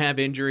going to have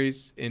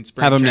injuries in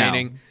spring Have 'em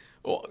training,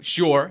 well,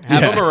 sure,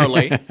 have them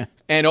early.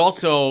 And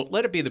also,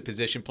 let it be the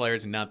position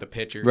players and not the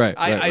pitchers. Right,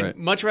 I'd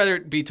much rather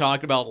be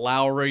talking about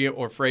Lowry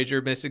or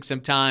Frazier missing some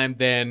time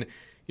than,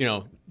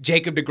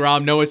 Jacob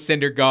deGrom, Noah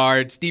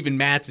Syndergaard, Steven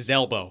Matz's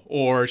elbow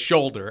or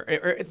shoulder,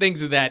 or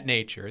things of that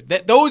nature.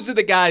 Those are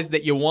the guys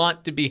that you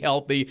want to be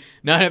healthy,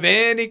 not have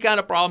any kind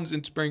of problems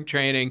in spring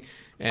training.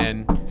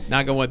 And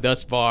not going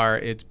thus far,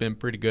 it's been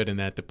pretty good in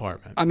that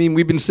department. I mean,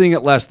 we've been seeing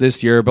it less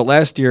this year, but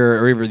last year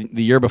or even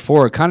the year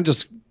before, it kind of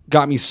just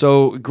got me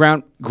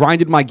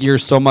grinded my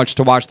gears so much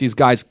to watch these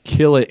guys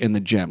kill it in the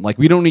gym. Like,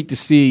 we don't need to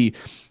see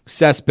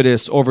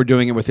Cespedes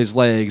overdoing it with his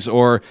legs,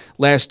 or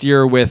last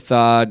year with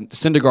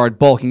Syndergaard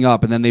bulking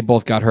up and then they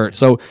both got hurt.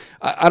 So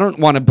I don't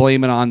want to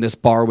blame it on this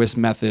Barwis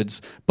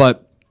methods,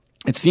 but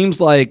it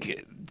seems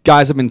like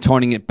guys have been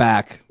toning it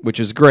back, which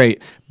is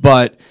great,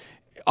 but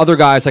other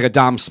guys like a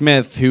Dom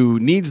Smith, who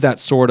needs that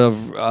sort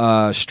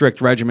of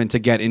strict regimen to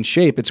get in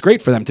shape, it's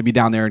great for them to be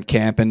down there in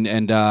camp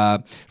and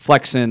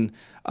flexing.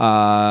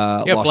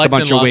 Lost a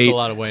bunch of weight. A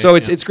lot of weight. So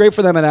it's great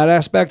for them in that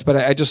aspect, but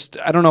I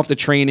don't know if the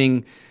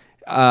training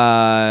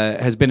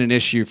has been an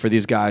issue for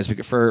these guys.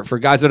 For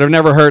guys that have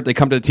never hurt, they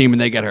come to the team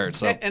and they get hurt.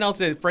 So and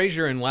also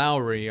Frazier and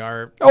Lowry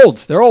are old.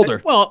 They're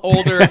older. Well,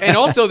 older, and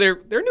also they're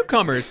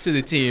newcomers to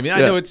the team. I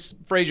know it's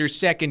Frazier's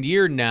second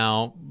year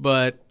now,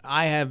 but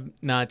I have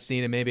not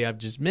seen it. Maybe I've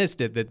just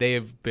missed it, that they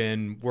have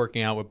been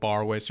working out with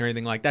Barwis or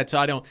anything like that. So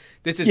I don't.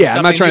 This is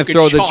I'm not trying to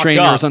throw the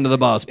trainers under the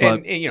bus,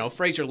 but and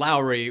Frazier,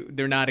 Lowry,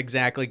 they're not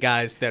exactly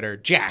guys that are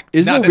jacked.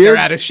 Isn't not it that weird?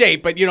 they're out of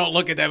shape, but you don't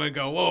look at them and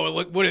go, "Whoa,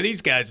 look, what are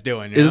these guys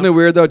doing?" Isn't it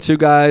weird though? Two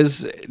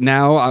guys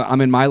now.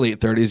 I'm in my late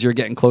 30s. You're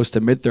getting close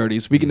to mid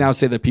 30s. We can now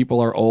say that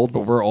people are old,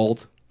 but we're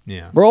old.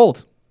 Yeah, we're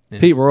old.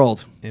 Pete, we're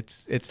old.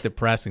 It's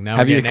depressing. Now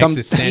Have we're you getting come-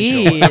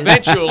 existential.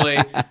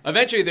 Jeez.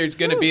 Eventually, there's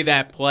going to be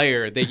that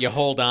player that you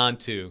hold on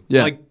to,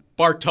 Yeah. like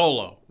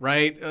Bartolo,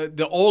 right?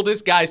 The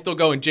oldest guy still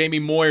going, Jamie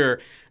Moyer,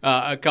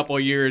 a couple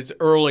of years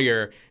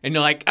earlier, and you're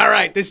like, all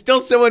right, there's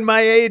still someone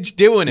my age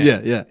doing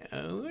it. Yeah.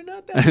 We're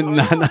not that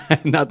far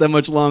off. not that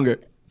much longer.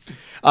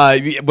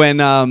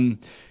 When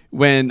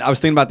I was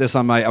thinking about this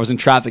I was in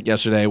traffic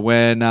yesterday.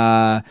 When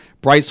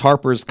Bryce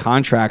Harper's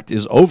contract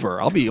is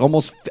over, I'll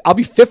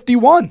be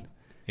 51.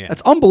 Yeah.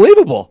 That's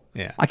unbelievable.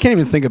 Yeah. I can't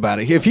even think about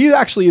it. If he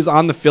actually is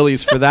on the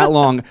Phillies for that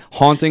long,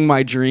 haunting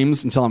my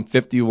dreams until I'm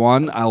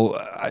 51,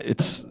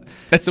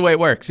 That's the way it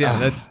works.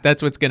 Yeah,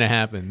 that's what's going to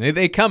happen.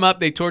 They come up,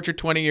 they torture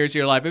 20 years of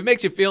your life. If it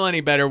makes you feel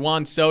any better,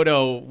 Juan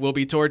Soto will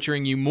be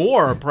torturing you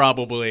more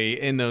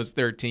probably in those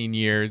 13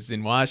 years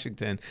in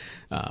Washington.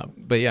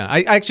 But yeah,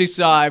 I actually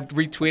I've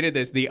retweeted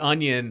this. The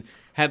Onion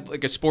had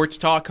like a sports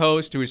talk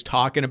host who was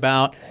talking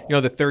about,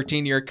 the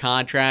 13-year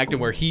contract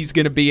and where he's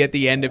going to be at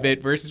the end of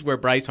it versus where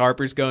Bryce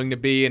Harper's going to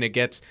be, and it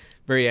gets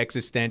very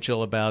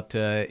existential about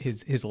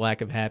his lack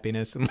of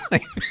happiness in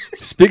life.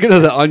 Speaking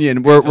of the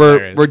Onion,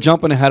 hilarious. we're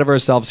jumping ahead of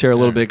ourselves here a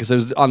little bit because it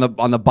was on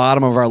the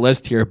bottom of our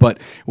list here.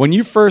 But when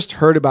you first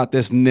heard about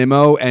this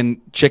Nimmo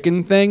and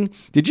chicken thing,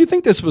 did you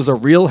think this was a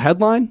real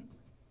headline?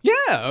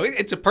 Yeah,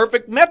 it's a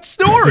perfect Mets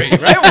story,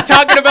 right? We're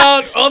talking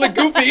about all the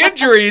goofy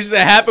injuries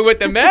that happen with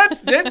the Mets.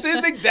 This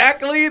is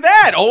exactly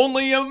that.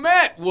 Only a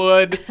Met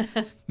would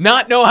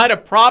not know how to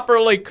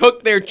properly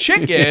cook their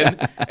chicken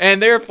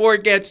and therefore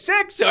get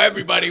sick, so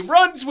everybody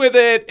runs with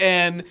it.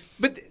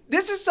 But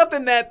this is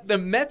something that the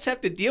Mets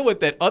have to deal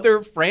with that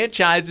other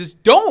franchises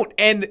don't.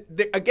 And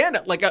again,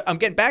 like I'm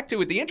getting back to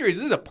with the injuries,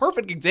 this is a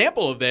perfect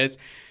example of this.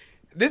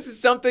 This is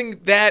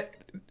something that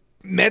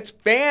Mets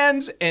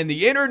fans and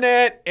the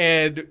internet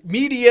and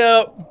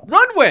media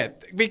run with,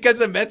 because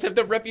the Mets have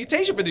the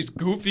reputation for these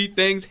goofy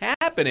things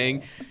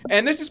happening,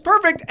 and this is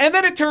perfect. And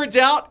then it turns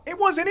out it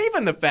wasn't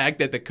even the fact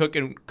that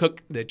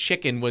the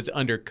chicken was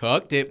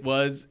undercooked. It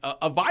was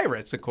a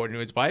virus, according to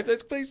his wife.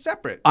 That's completely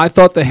separate. I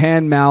thought the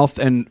hand, mouth,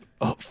 and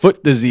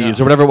foot disease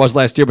or whatever it was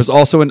last year was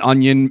also an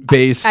onion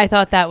based. I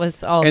thought that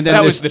was also. And then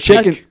That this was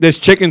the this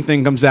chicken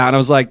thing comes out, and I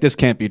was like, this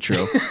can't be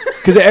true.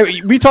 Because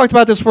we talked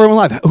about this before in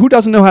live. Who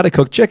doesn't know how to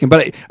cook chicken?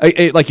 But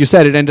like you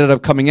said, it ended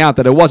up coming out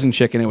that it wasn't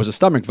chicken; it was a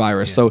stomach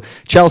virus. So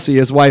Chelsea,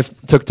 his wife,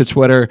 took to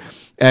Twitter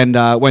and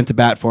went to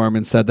bat for him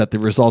and said that the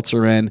results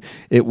are in.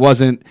 It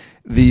wasn't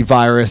the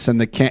virus, and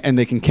they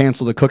can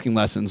cancel the cooking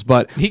lessons.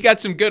 But He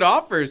got some good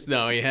offers,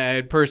 though. He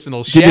had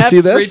personal Did you chefs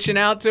see this? reaching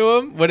out to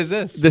him. What is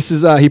this? this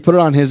is he put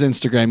it on his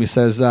Instagram. He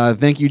says,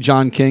 "Thank you,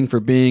 John King, for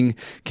being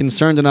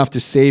concerned enough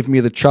to save me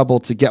the trouble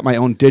to get my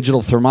own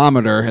digital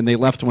thermometer." And they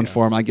left one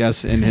for him, I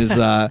guess, in his.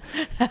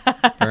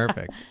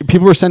 Perfect.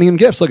 People were sending him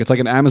gifts. Look, it's like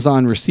an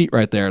Amazon receipt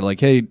right there. Like,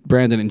 hey,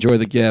 Brandon, enjoy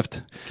the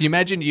gift. Can you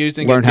imagine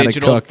using Learn a how to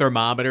digital cook.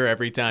 thermometer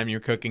every time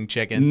you're cooking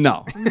chicken?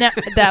 No, No,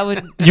 that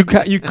would. you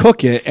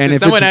cook it, and Does if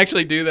someone it's,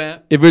 actually do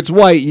that? if it's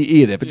white, you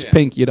eat it. If it's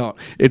pink, you don't.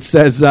 It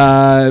says,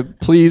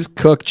 "Please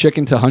cook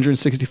chicken to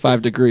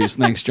 165 degrees."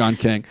 Thanks, John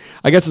King.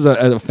 I guess as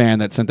a fan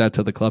that sent that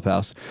to the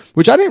clubhouse,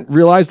 which I didn't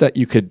realize that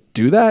you could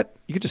do that.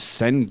 You could just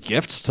send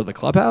gifts to the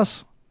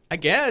clubhouse. I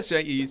guess.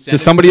 Right? You send Does it to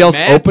somebody the else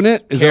Mets, open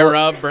it? Is care there-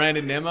 of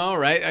Brandon Nimmo,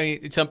 right? I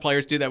mean, some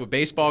players do that with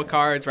baseball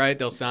cards, right?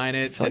 They'll sign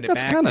it, send it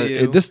That's back kind to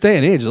you. of this day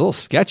and age, a little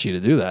sketchy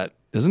to do that,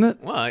 isn't it?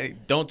 Well,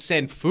 don't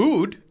send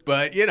food,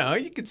 but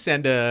you could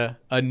send a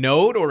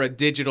note or a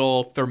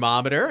digital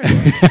thermometer.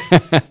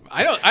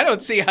 I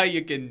don't see how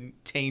you can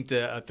taint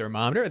a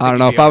thermometer. I don't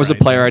know. If I was a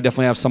player, I'd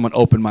definitely have someone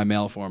open my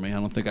mail for me. I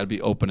don't think I'd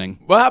be opening.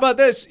 Well, how about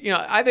this?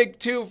 I think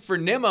too for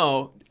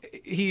Nimmo,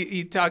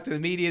 he talked to the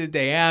media the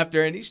day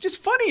after, and he's just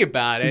funny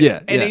about it.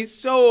 Yeah, and yeah. he's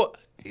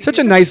Such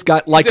a nice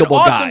guy, likable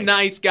he's an guy. awesome,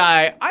 nice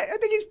guy. I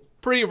think he's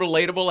pretty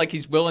relatable. Like,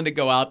 he's willing to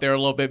go out there a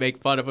little bit, make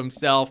fun of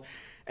himself.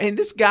 And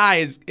this guy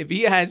is, if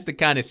he has the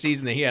kind of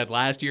season that he had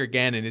last year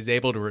again and is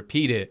able to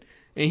repeat it,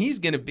 and he's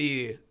going to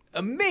be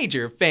a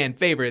major fan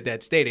favorite at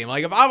that stadium.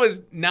 Like, if I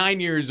was 9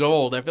 years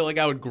old, I feel like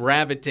I would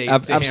gravitate to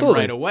him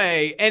absolutely. right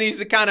away. And he's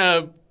the kind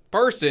of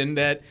person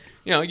that,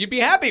 you'd be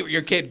happy with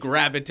your kid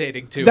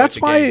gravitating to. That's at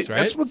the why. games, right?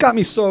 That's what got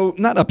me so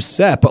not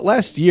upset, but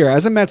last year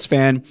as a Mets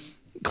fan.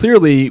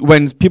 Clearly,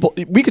 when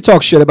we could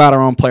talk shit about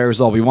our own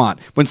players all we want.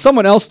 When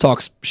someone else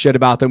talks shit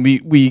about them,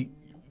 we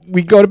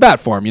go to bat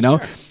for him,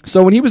 Sure.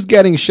 So when he was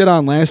getting shit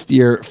on last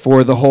year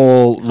for the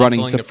whole running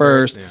Hustling to to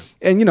first, first,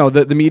 and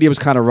the media was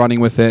kind of running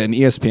with it, and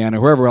ESPN or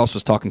whoever else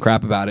was talking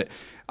crap about it.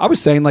 I was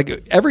saying,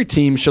 like, every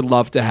team should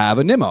love to have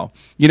a Nimmo.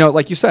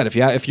 Like you said,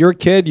 if you're a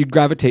kid, you'd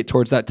gravitate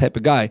towards that type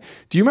of guy.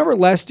 Do you remember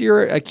last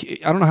year? I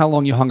don't know how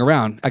long you hung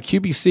around at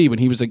QBC when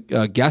he was a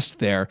guest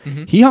there.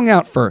 Mm-hmm. He hung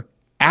out for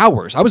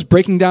hours. I was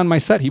breaking down my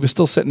set. He was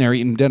still sitting there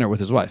eating dinner with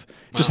his wife,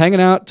 just hanging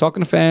out,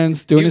 talking to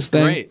fans, doing his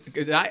thing. Great,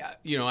 because I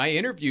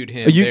interviewed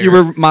him. You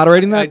were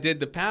moderating that? I did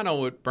the panel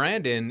with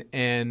Brandon,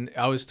 and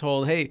I was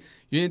told, hey,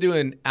 you're gonna do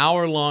an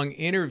hour-long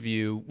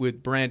interview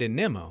with Brandon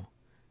Nimmo.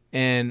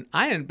 And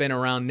I hadn't been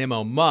around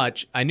Nimmo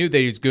much. I knew that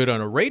he's good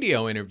on a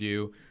radio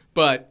interview,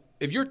 but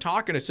if you're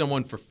talking to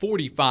someone for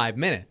 45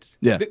 minutes,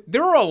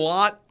 there are a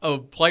lot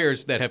of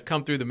players that have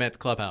come through the Mets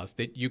clubhouse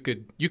that you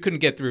couldn't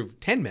get through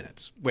 10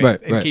 minutes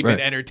with and keep it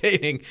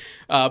entertaining.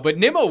 But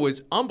Nimmo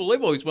was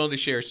unbelievable. He's willing to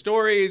share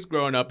stories,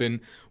 growing up in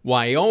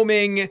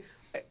Wyoming.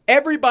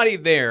 Everybody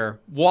there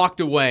walked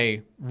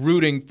away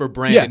rooting for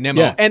Brandon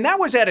Nimmo. Yeah. And that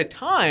was at a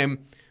time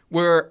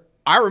where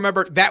I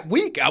remember that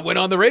week I went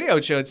on the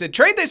radio show and said,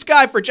 trade this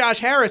guy for Josh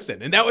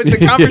Harrison. And that was the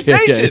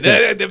conversation.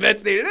 The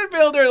Mets needed an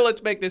infielder.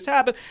 Let's make this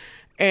happen.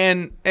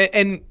 And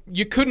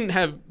you couldn't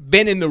have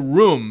been in the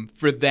room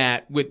for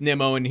that with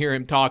Nimmo and hear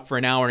him talk for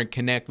an hour and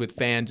connect with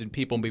fans and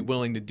people and be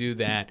willing to do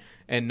that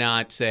and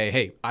not say,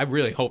 hey, I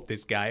really hope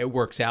this guy, it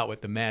works out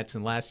with the Mets.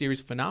 And last year he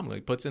was phenomenal.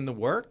 He puts in the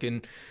work,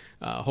 and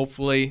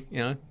hopefully,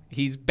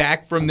 he's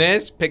back from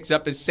this, picks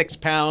up his 6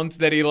 pounds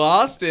that he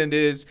lost, and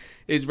is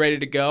ready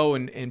to go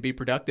and be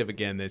productive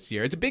again this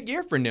year. It's a big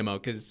year for Nimmo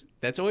because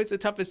that's always the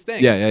toughest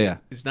thing. Yeah.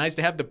 It's nice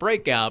to have the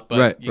breakout,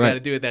 but you got to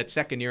do it that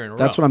second year in a row.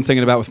 That's what I'm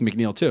thinking about with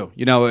McNeil too.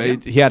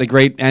 He had a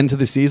great end to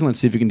the season. Let's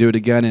see if he can do it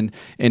again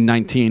in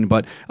 19.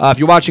 But if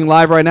you're watching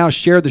live right now,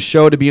 share the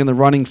show to be in the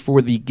running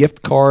for the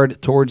gift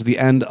card towards the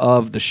end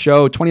of the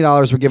show.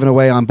 $20 we're giving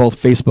away on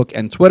both Facebook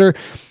and Twitter.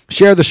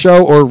 Share the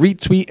show or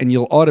retweet, and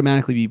you'll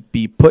automatically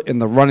be put in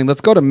the running.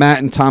 Let's go to Matt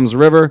in Tom's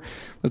River.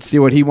 Let's see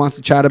what he wants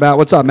to chat about.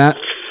 What's up, Matt?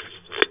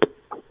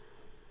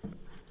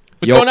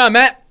 What's going on,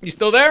 Matt? You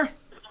still there?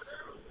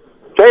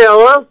 Hey,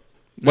 hello?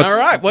 All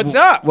right, what's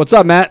up? What's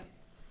up, Matt?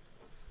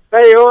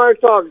 Hey, who am I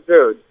talking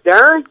to?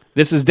 Darren?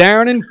 This is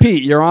Darren and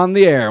Pete. You're on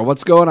the air.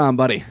 What's going on,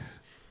 buddy? Hey,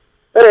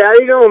 how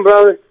you doing,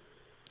 brother?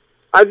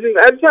 I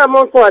just have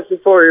one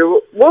question for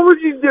you. What would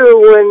you do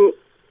when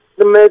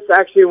the Mets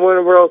actually win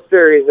a World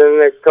Series in the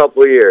next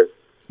couple of years?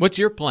 What's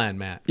your plan,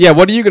 Matt? Yeah,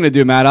 what are you going to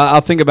do, Matt?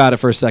 I'll think about it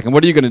for a second.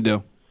 What are you going to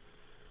do?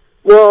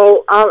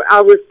 Well,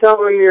 I was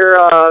telling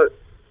your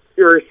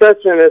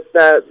receptionist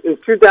that in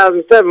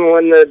 2007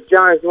 when the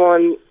Giants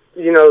won,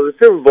 the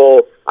Super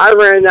Bowl, I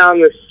ran down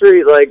the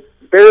street like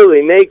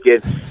barely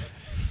naked,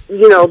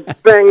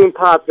 banging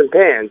pots and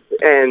pans.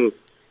 And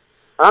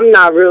I'm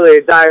not really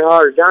a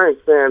diehard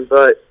Giants fan,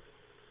 but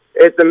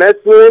if the Mets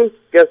win,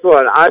 guess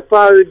what? I'd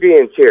probably be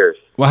in tears.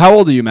 Well, how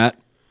old are you, Matt?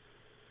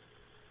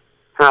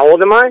 How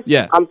old am I?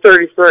 Yeah. I'm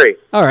 33.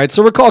 All right,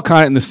 so we're all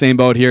kind of in the same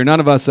boat here. None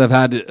of us have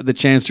had the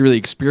chance to really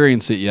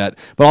experience it yet.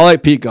 But I'll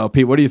let Pete go.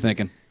 Pete, what are you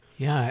thinking?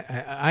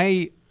 Yeah,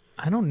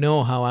 I don't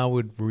know how I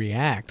would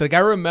react. Like, I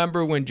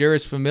remember when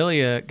Juris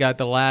Familia got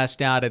the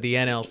last out of the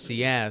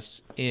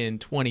NLCS in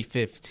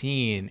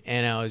 2015,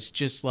 and I was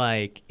just,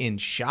 like, in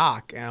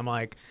shock. And I'm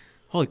like,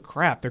 holy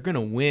crap, they're going to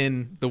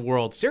win the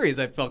World Series.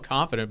 I felt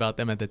confident about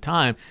them at the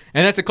time.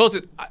 And that's the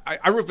closest.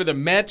 I root for the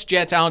Mets,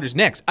 Jets, Islanders,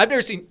 Knicks. I've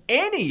never seen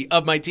any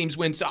of my teams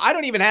win, so I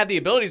don't even have the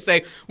ability to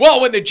say, well,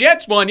 when the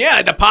Jets won,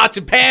 yeah, the pots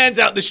and pans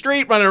out in the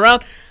street running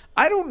around.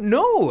 I don't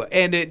know.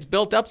 And it's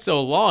built up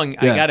so long,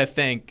 Yeah. I got to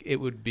think it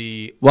would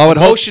be Well, I would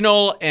hope-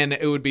 emotional, and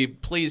it would be,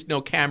 please, no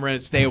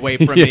cameras, stay away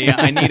from me.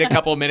 I need a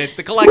couple of minutes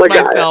to collect Like,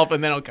 myself,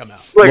 and then I'll come out.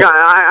 Like,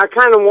 I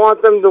kind of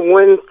want them to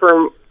win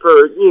for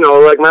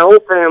like my whole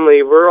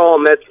family. We're all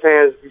Mets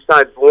fans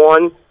besides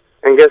one.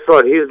 And guess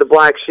what? He's the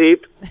black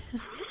sheep.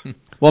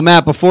 Well,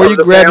 Matt, before Of you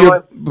the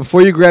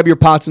grab your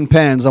pots and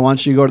pans, I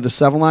want you to go to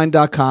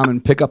the7line.com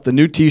and pick up the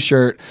new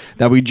T-shirt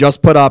that we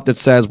just put up that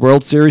says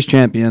World Series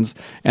Champions,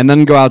 and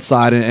then go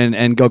outside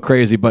and go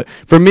crazy. But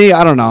for me,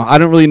 I don't know. I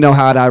don't really know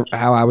how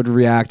I would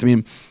react. I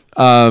mean,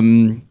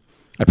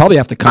 I'd probably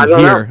have to come I don't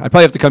here. know. I'd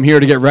probably have to come here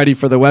to get ready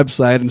for the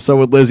website, and so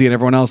would Lizzie and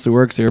everyone else who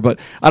works here. But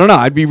I don't know.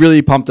 I'd be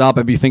really pumped up.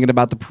 I'd be thinking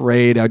about the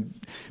parade. I'd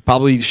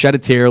probably shed a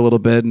tear a little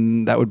bit,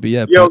 and that would be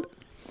it. Yo, But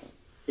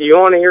you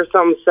want to hear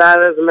something sad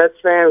as a Mets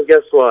fan?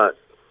 Guess what?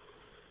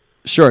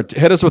 sure,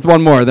 hit us with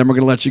one more, then we're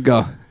going to let you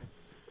go.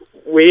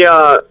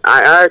 I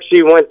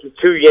actually went to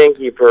 2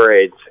 Yankee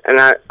parades, and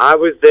I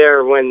was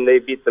there when they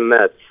beat the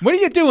Mets. What are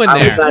you doing I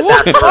was there? at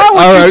that parade.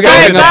 All right, we got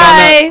to hang up on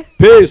that.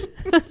 Bye. Peace.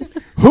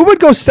 Who would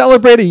go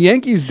celebrate a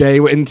Yankees Day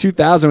in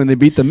 2000 when they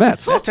beat the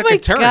Mets? That took my a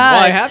turn. God.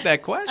 Well, I have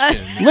that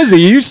question. Lizzie,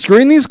 you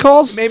screen these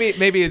calls? Maybe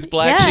his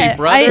black Yeah, sheep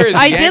brother is a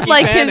I Yankee did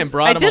like fan his. and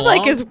brought I him did like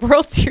along. his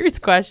World Series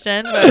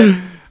question. But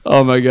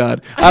Oh my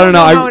God, I don't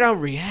know. how I'll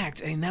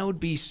react. I mean, that would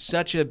be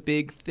such a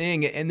big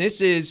thing. And this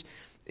is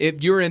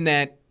if you're in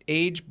that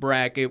age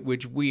bracket,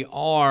 which we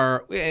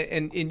are,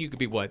 and you could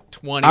be what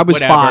 20. I was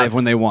whatever. 5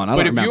 when they won. I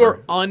But don't if remember. you're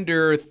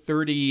under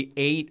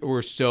 38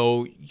 or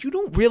so, you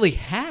don't really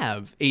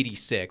have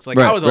 86. Like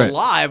Right, I was right.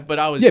 alive, but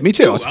I was Yeah, me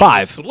too. I was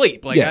 5.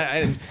 asleep. Like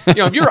Yeah.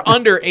 if you're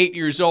under 8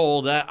 years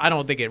old, I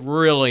don't think it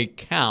really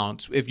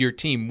counts if your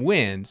team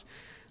wins.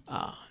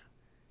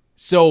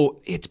 So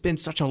it's been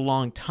such a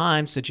long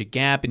time, such a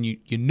gap, and you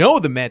know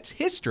the Mets'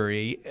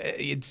 history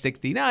in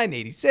 69,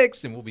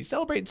 86, and we'll be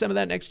celebrating some of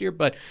that next year.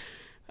 But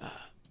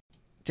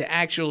to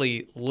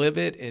actually live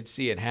it and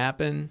see it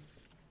happen,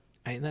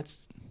 I mean,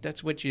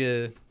 that's what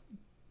you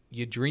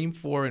dream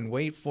for and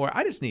wait for.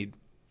 I just need,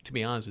 to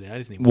be honest with you, I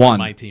just need one of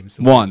my teams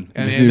to One.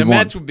 win. Just I mean, need the one.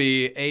 Mets would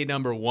be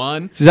number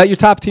one. Is that your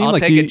top team? I'll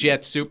Like, take do a you-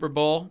 Jets Super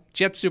Bowl.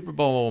 Jets Super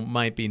Bowl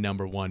might be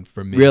number one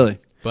for me. Really?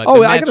 But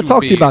Oh, the I Mets got to would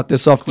talk to you be about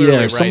this off the clearly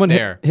air. right Someone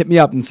there. hit me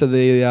up and said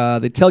they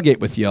tailgate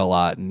with you a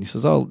lot, and he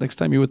says, "Oh, next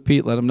time you're with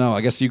Pete, let him know."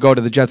 I guess you go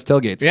to the Jets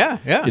tailgates. Yeah,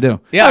 you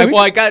do. Yeah,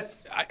 Oh,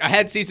 I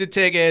had season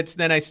tickets,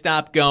 then I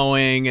stopped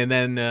going, and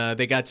then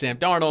they got Sam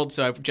Darnold,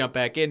 so I jumped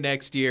back in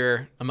next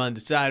year. I'm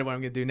undecided what I'm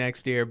going to do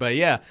next year, but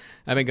yeah,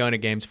 I've been going to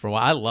games for a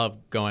while. I love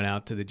going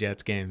out to the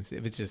Jets games.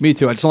 If it's just Me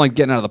too. I just don't like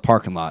getting out of the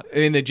parking lot. I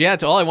mean, the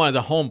Jets, all I want is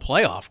a home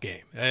playoff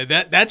game.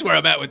 That's where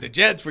I'm at with the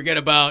Jets. Forget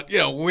about,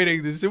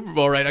 winning the Super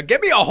Bowl right now. Get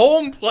me a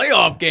home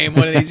playoff game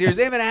one of these years.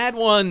 They haven't had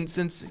one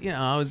since,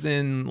 I was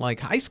in,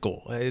 high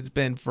school. It's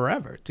been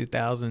forever,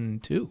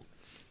 2002.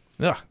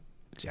 Ugh,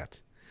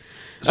 Jets.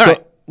 All So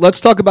right. let's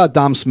talk about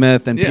Dom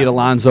Smith and Yeah. Pete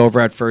Alonso over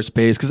at first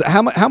base. Because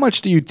how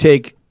much do you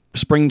take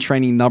spring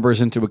training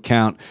numbers into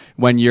account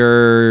when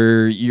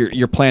you're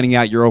planning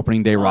out your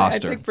opening day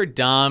roster? I think for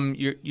Dom,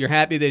 you're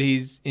happy that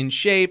he's in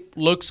shape,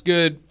 looks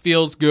good,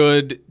 feels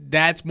good.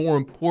 That's more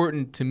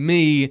important to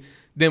me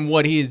than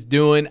what he is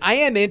doing. I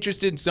am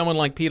interested in someone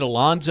like Pete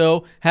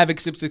Alonso having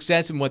some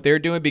success in what they're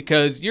doing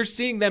because you're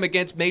seeing them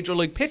against Major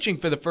League pitching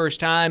for the first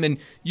time, and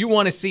you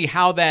want to see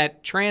how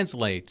that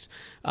translates.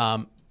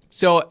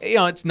 So,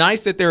 it's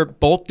nice that they're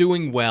both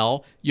doing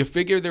well. You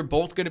figure they're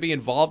both going to be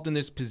involved in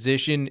this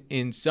position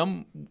in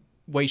some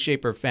way,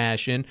 shape, or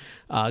fashion.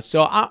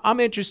 So I'm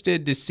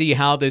interested to see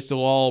how this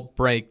will all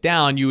break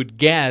down. You would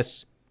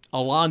guess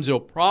Alonso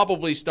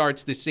probably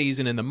starts the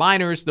season in the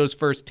minors those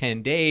first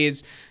 10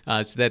 days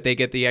so that they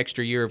get the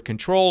extra year of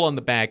control on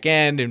the back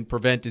end and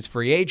prevent his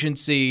free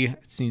agency.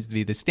 It seems to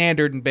be the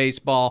standard in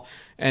baseball.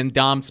 And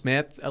Dom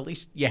Smith, at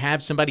least you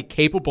have somebody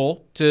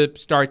capable to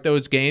start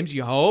those games,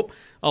 you hope.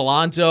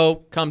 Alonso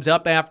comes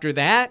up after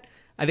that.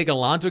 I think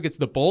Alonso gets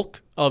the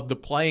bulk of the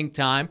playing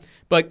time.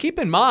 But keep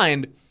in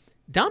mind,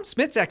 Dom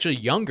Smith's actually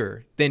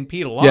younger than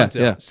Pete Alonso.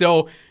 Yeah.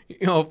 So,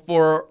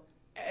 for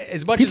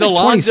as much He's as like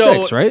Alonso,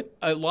 26, right?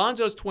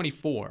 Alonso's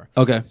 24.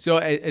 Okay. So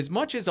as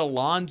much as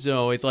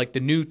Alonso is like the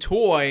new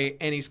toy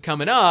and he's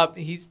coming up,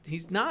 he's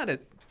not a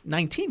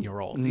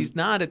 19-year-old. He's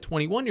not a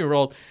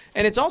 21-year-old.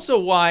 And it's also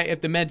why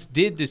if the Mets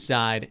did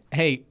decide,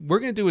 hey, we're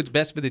going to do what's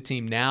best for the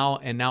team now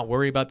and not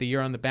worry about the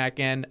year on the back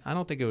end, I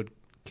don't think it would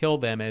kill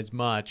them as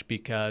much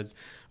because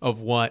of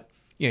what,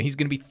 he's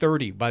going to be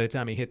 30 by the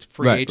time he hits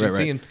free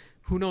agency. And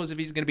who knows if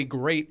he's going to be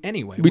great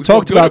anyway. We feel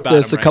talked good about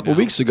this him a couple right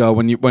now. weeks ago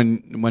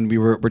when we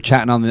were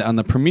chatting on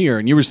the premiere,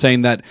 and you were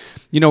saying that,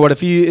 you know what,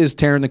 if he is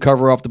tearing the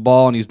cover off the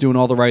ball and he's doing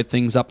all the right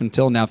things up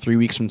until now 3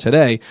 weeks from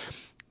today,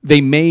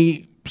 they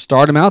may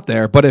start him out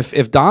there. But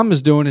if Dom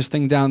is doing his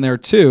thing down there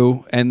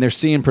too, and they're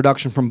seeing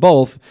production from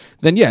both,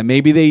 then yeah,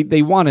 maybe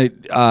they want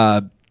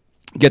to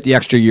get the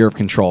extra year of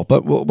control.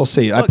 But we'll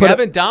see. Look,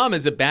 having Dom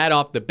as a bat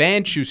off the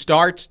bench who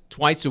starts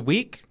twice a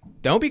week,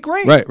 don't be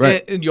great.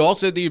 Right. And you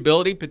also have the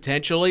ability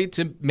potentially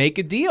to make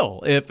a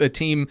deal if a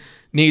team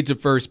needs a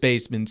first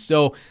baseman.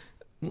 So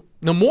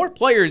the more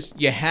players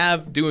you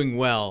have doing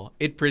well,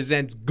 it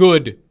presents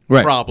good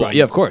problems. Right.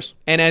 Yeah, of course.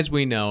 And as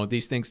we know,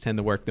 these things tend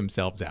to work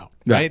themselves out.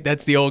 Right?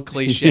 That's the old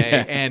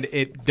cliche, and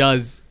it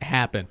does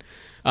happen.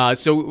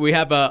 So we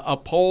have a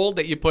poll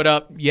that you put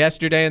up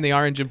yesterday in the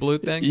orange and blue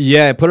thing.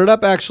 Yeah, I put it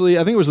up actually.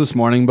 I think it was this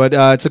morning, but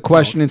it's a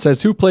question. It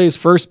says, who plays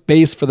first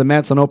base for the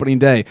Mets on opening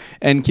day?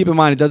 And keep in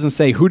mind, it doesn't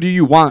say who do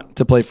you want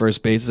to play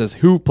first base. It says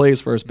who plays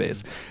first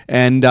base.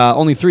 And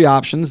only 3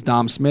 options,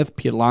 Dom Smith,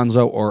 Pete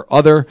Alonso, or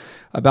other.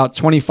 About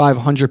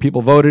 2,500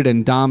 people voted,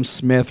 and Dom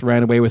Smith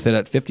ran away with it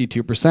at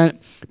 52%.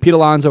 Pete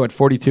Alonso at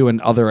 42%,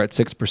 and other at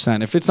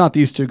 6%. If it's not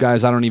these two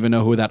guys, I don't even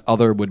know who that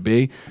other would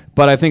be.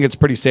 But I think it's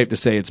pretty safe to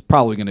say it's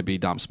probably going to be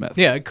Dom Smith.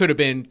 Yeah, it could have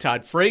been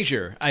Todd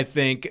Frazier, I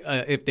think,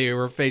 if they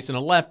were facing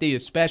a lefty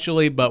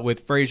especially. But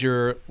with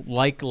Frazier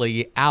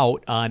likely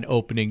out on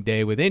opening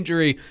day with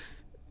injury,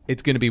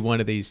 it's going to be one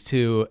of these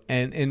two.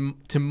 And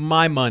to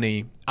my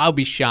money, I'll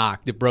be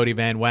shocked if Brody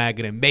Van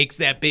Wagenen makes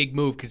that big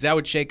move, because that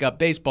would shake up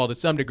baseball to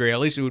some degree.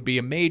 At least it would be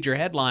a major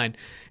headline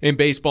in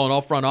baseball and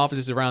all front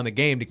offices around the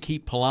game to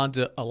keep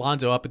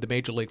Alonso up at the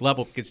major league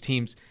level, because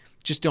teams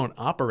just don't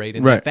operate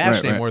in that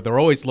fashion anymore. They're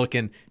always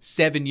looking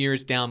 7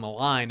 years down the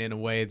line in a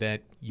way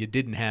that you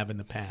didn't have in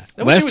the past.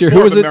 Last year,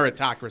 who was it?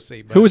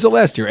 Meritocracy. But who was it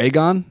last year?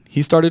 Agon?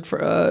 He started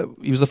for.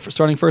 He was the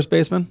starting first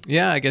baseman.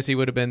 Yeah, I guess he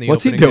would have been the.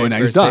 What's he opening doing day now?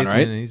 He's first done, baseman,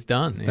 right? and he's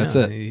done. That's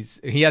yeah.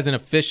 it. He hasn't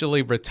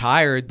officially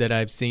retired that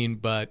I've seen,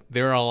 but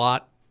there are a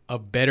lot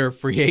of better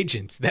free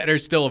agents that are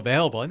still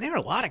available, and there are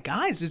a lot of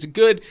guys. It's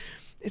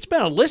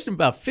been a list of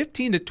about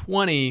 15 to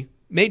 20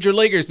 major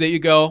leaguers that you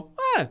go,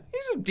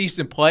 he's a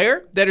decent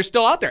player, that are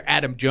still out there.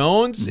 Adam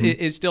Jones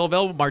is still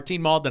available.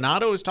 Martin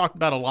Maldonado is talked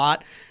about a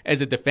lot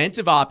as a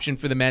defensive option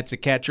for the Mets, a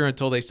catcher,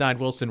 until they signed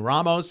Wilson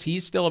Ramos.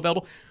 He's still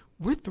available.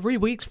 We're 3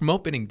 weeks from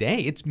opening day.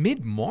 It's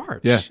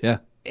mid-March. Yeah.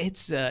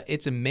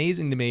 It's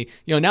amazing to me.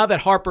 Now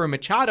that Harper and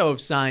Machado have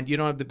signed, you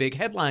don't have the big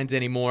headlines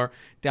anymore.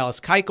 Dallas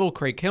Keuchel,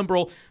 Craig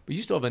Kimbrell, but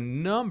you still have a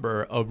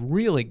number of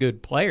really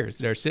good players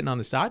that are sitting on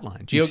the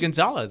sideline. Gio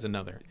Gonzalez is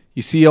another.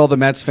 You see all the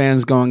Mets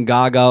fans going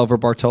gaga over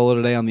Bartolo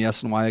today on the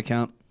SNY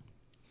account?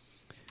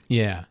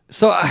 Yeah.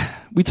 So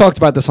we talked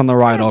about this on the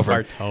ride over.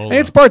 Bartolo.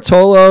 It's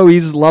Bartolo.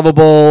 He's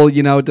lovable,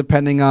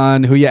 depending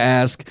on who you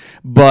ask.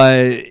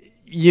 But,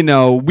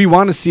 we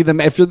want to see them.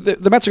 If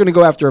the Mets are going to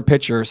go after a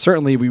pitcher,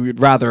 certainly we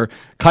would rather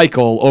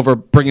Keuchel over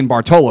bringing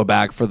Bartolo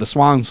back for the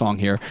swan song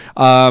here.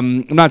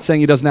 I'm not saying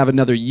he doesn't have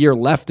another year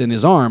left in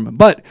his arm,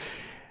 but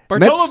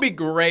Bartolo would be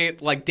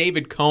great, like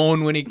David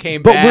Cohn when he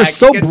came but back. We're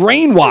so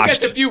brainwashed. He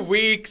gets a few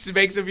weeks,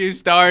 makes a few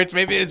starts,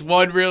 maybe it's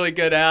one really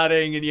good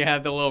outing, and you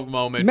have the little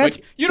moment. Mets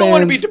but you don't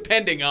want to be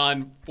depending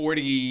on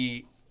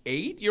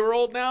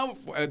 48-year-old now,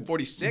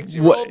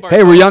 46-year-old.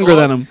 Hey, we're younger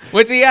than him.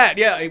 What's he at?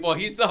 Yeah, well,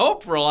 he's the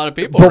hope for a lot of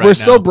people. But right we're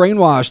so now.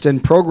 brainwashed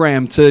and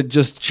programmed to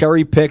just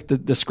cherry pick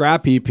the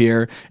scrap heap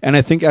here. And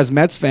I think as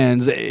Mets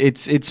fans,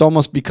 it's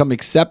almost become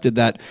accepted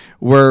that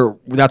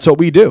that's what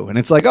we do. And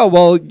it's like, oh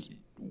well,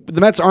 the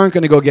Mets aren't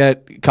going to go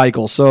get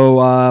Keuchel, so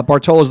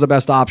Bartolo's the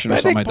best option, or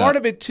something like that. I think part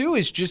of it too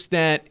is just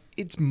that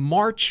it's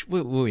March.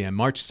 March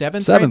 7th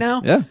right 7th,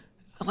 now. yeah.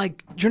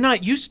 Like, you're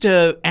not used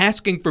to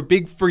asking for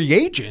big free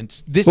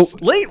agents this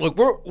late. Like,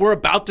 we're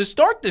about to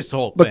start this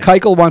whole thing. But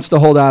Keuchel wants to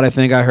hold out, I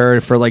think I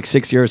heard, for like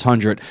 6 years,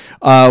 100.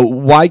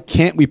 Why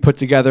can't we put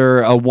together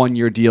a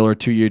 1-year deal or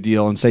 2-year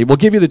deal and say, we'll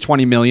give you the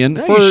 $20 million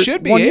for you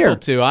should be 1 able year?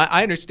 to.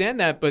 I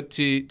understand that, but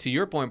to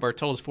your point,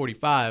 Bartolo's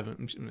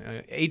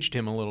 45. Aged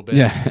him a little bit.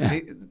 Yeah.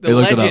 The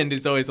legend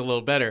is always a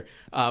little better.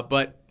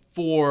 But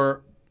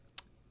for...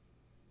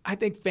 I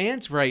think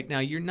fans right now,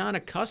 you're not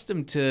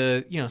accustomed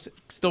to,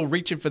 still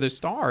reaching for the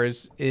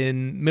stars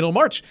in middle of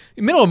March.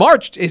 Middle of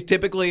March is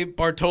typically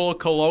Bartolo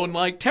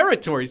Colon-like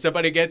territory.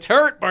 Somebody gets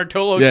hurt,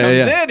 Bartolo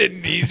comes in,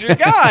 and he's your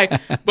guy.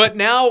 But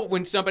now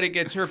when somebody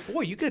gets hurt,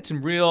 boy, you get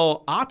some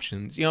real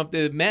options. If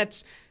the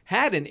Mets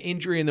had an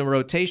injury in the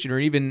rotation or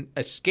even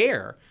a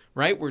scare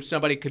right, where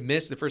somebody could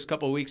miss the first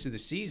couple of weeks of the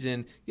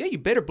season, yeah, you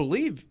better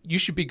believe you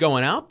should be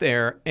going out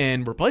there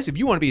and replace him. If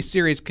you want to be a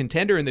serious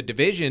contender in the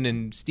division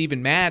and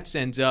Steven Matz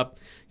ends up,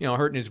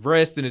 hurting his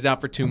wrist and is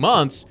out for 2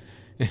 months,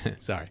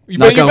 sorry. You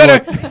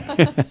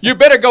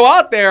better go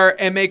out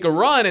there and make a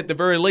run at the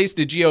very least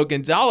to Gio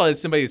Gonzalez,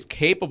 somebody who's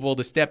capable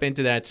to step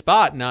into that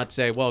spot and not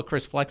say, well,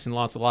 Chris Flexen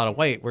lost a lot of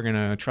weight. We're going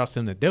to trust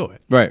him to do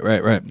it.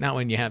 Right. Not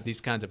when you have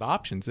these kinds of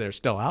options that are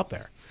still out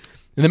there.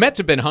 And the Mets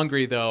have been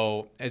hungry,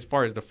 though, as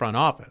far as the front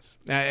office.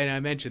 And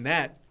I mentioned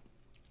that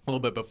a little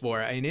bit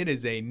before. I mean, it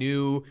is a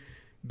new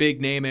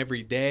big name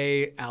every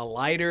day. Al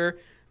Leiter.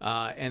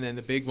 And then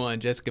the big one,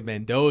 Jessica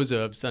Mendoza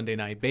of Sunday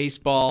Night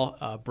Baseball,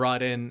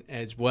 brought in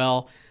as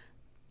well.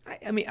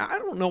 I mean, I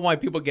don't know why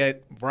people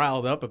get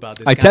riled up about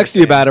this. I texted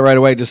you about it right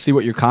away to see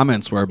what your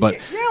comments were. But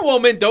well,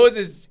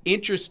 Mendoza's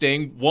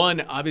interesting. One,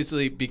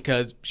 obviously,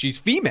 because she's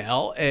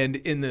female and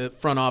in the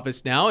front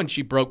office now, and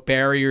she broke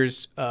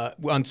barriers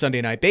on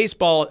Sunday Night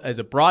Baseball as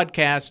a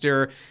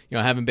broadcaster,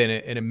 having been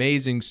an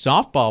amazing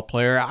softball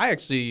player. I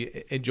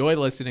actually enjoy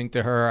listening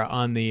to her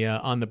on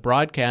the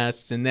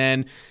broadcasts. And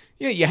then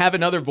you have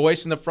another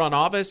voice in the front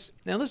office.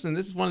 Now, listen,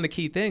 this is one of the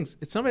key things.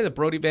 It's somebody that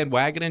Brodie Van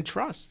Wagenen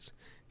trusts,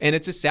 and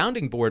it's a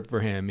sounding board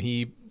for him.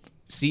 He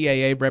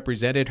CAA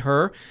represented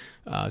her,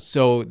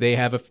 so they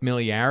have a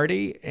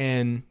familiarity,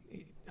 and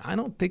I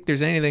don't think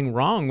there's anything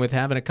wrong with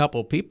having a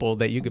couple of people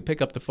that you could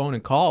pick up the phone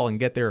and call and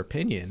get their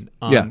opinion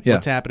on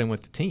what's happening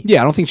with the team.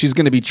 Yeah, I don't think she's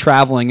going to be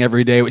traveling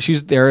every day.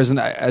 She's there as an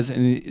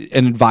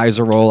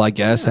advisor role, I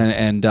guess,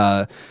 and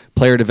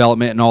player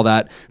development and all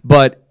that.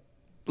 But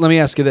let me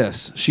ask you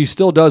this. She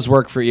still does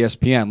work for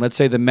ESPN. Let's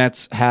say the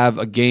Mets have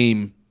a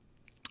game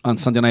on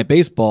Sunday Night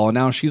Baseball, and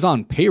now she's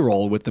on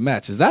payroll with the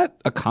Mets. Is that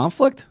a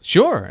conflict?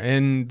 Sure,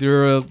 and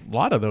there are a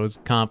lot of those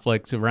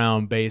conflicts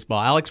around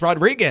baseball. Alex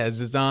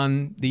Rodriguez is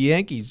on the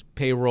Yankees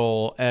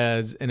payroll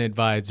as an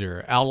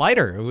advisor. Al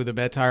Leiter, who the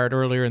Mets hired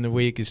earlier in the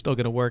week, is still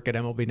going to work at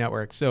MLB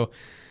Network. So,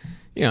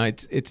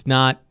 it's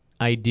not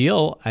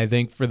ideal, I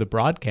think, for the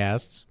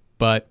broadcasts,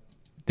 but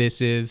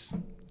this is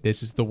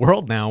the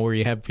world now where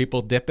you have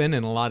people dipping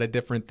in a lot of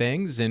different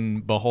things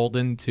and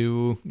beholden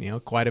to,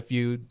 quite a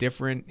few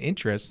different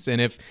interests.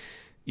 And if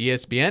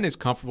ESPN is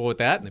comfortable with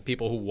that and the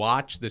people who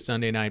watch the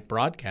Sunday night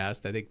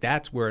broadcast, I think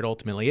that's where it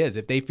ultimately is.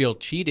 If they feel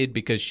cheated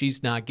because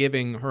she's not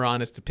giving her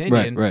honest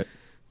opinion, right.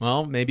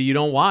 Well, maybe you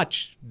don't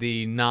watch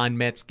the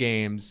non-Mets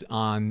games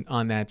on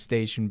that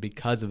station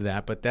because of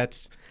that. But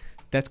that's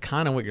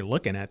kind of what you're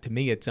looking at. To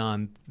me, it's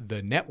on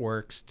the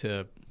networks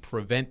to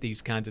prevent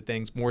these kinds of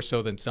things more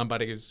so than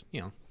somebody who's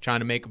trying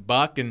to make a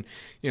buck and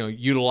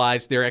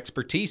utilize their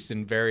expertise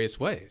in various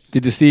ways.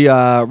 Did you see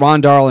Ron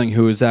Darling,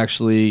 who is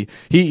actually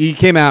he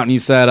came out and he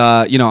said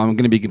I'm going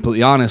to be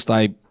completely honest,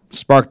 I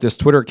sparked this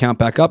Twitter account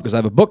back up because I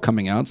have a book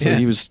coming out. So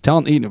he was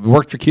telling, he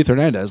worked for Keith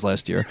Hernandez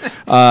last year.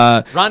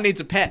 Ron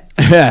needs a pet.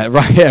 Yeah,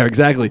 right. Yeah,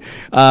 exactly.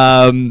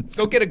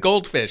 Go get a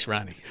goldfish,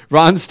 Ronnie.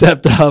 Ron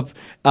stepped up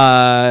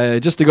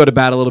just to go to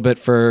bat a little bit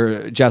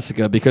for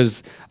Jessica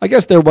because I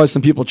guess there was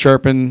some people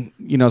chirping,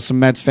 some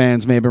Mets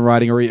fans may have been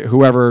writing or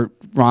whoever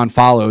Ron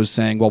follows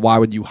saying, well, why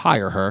would you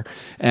hire her?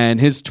 And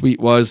his tweet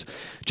was,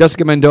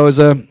 Jessica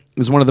Mendoza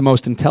is one of the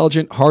most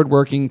intelligent,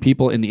 hardworking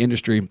people in the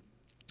industry.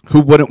 Who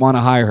wouldn't want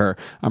to hire her?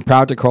 I'm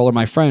proud to call her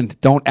my friend.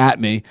 Don't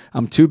at me.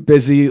 I'm too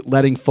busy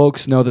letting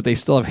folks know that they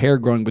still have hair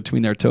growing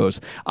between their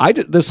toes.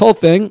 This whole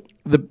thing,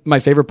 my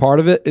favorite part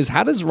of it is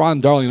how does Ron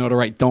Darling know to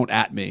write "don't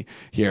at me"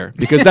 here?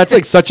 Because that's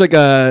like such like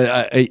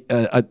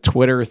a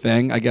Twitter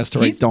thing, I guess, to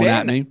write "don't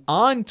at me." He's been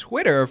on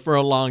Twitter for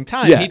a long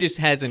time. Yeah. He just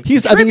hasn't.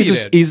 I think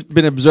he's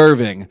been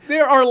observing.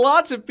 There are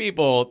lots of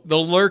people, the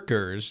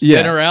lurkers,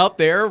 that are out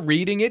there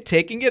reading it,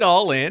 taking it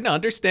all in,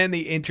 understand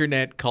the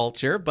internet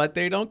culture, but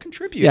they don't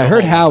contribute. Yeah, I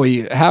heard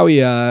Howie.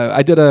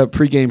 I did a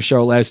pregame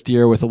show last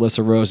year with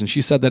Alyssa Rose, and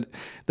she said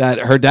that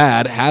her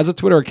dad has a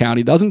Twitter account.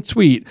 He doesn't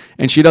tweet,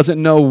 and she doesn't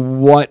know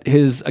what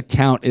his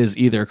account is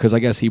either because I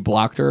guess he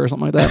blocked her or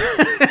something like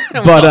that.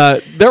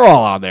 But they're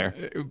all on there.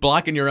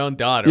 Blocking your own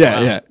daughter. Yeah,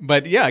 wow. yeah.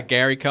 But yeah,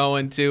 Gary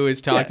Cohen too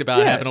has talked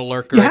about having a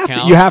lurker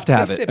account. You have to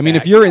have it. I mean,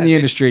 if you're in the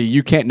industry,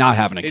 you can't not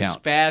have an account.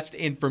 It's fast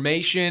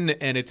information,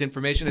 and it's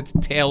information that's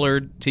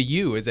tailored to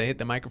you. As I hit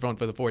the microphone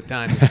for the fourth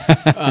time,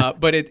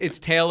 but it's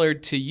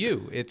tailored to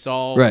you. It's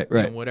all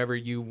right. Whatever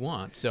you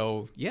want.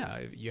 So yeah,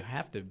 you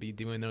have to be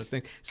doing those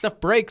things. Stuff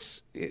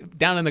breaks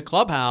down in the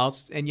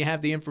clubhouse, and you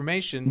have the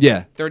information.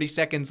 Yeah, 30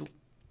 seconds.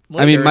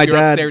 Later, I mean, my you're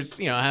dad, upstairs,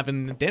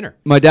 having dinner.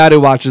 My dad, who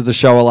watches the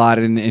show a lot,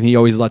 and he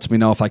always lets me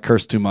know if I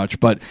curse too much.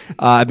 But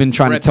I've been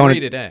trying to tone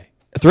it. Today.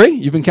 3?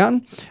 You've been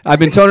counting? I've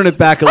been toning it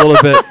back a little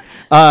bit.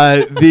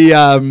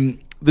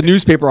 The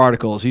newspaper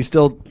articles. He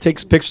still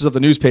takes pictures of the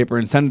newspaper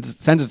and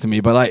sends it to me.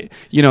 But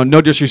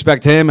no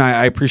disrespect to him.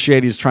 I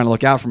appreciate he's trying to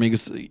look out for me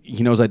because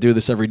he knows I do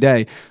this every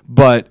day.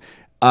 But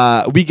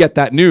we get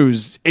that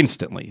news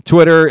instantly.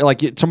 Twitter,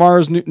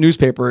 tomorrow's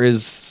newspaper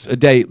is a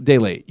day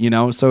late,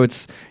 So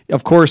it's,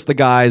 of course, the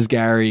guys,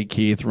 Gary,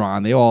 Keith,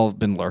 Ron, they all have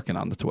been lurking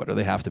on the Twitter.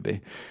 They have to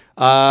be.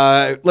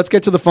 Let's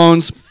get to the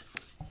phones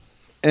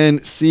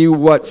and see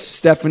what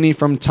Stephanie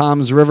from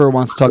Tom's River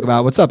wants to talk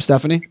about. What's up,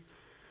 Stephanie?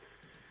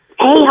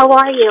 Hey, how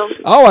are you?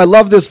 Oh, I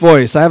love this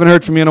voice. I haven't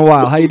heard from you in a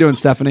while. How you doing,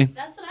 Stephanie?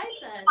 That's what I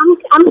said.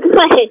 I'm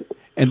good.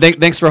 And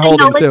thanks for I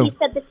holding, know too. you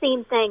said the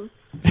same thing.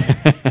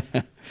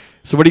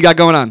 So what do you got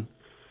going on?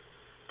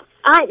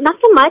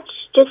 Nothing much.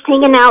 Just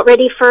hanging out,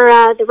 ready for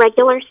the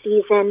regular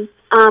season.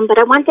 But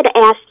I wanted to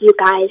ask you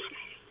guys,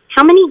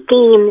 how many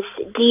games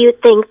do you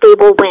think they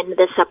will win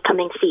this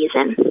upcoming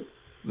season?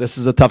 This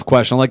is a tough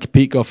question. I'll let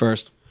Pete go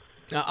first.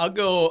 Now, I'll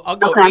go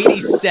Okay.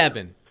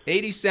 87.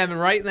 87,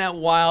 right in that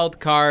wild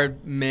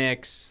card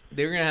mix.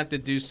 They're going to have to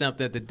do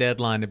something at the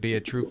deadline to be a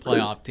true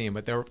playoff team,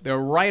 but they're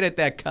right at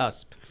that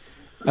cusp.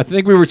 I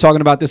think we were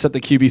talking about this at the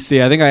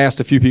QBC. I think I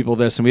asked a few people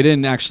this, and we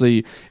didn't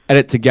actually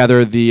edit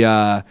together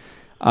the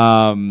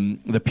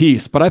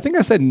piece. But I think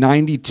I said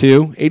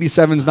 92.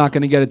 87 is not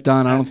going to get it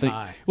done. I don't That's think.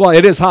 high. Well,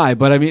 it is high,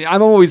 but I mean,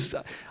 I'm always.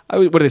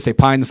 What do they say?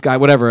 Pie in the sky,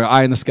 whatever.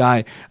 Eye in the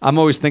sky. I'm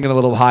always thinking a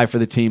little high for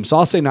the team, so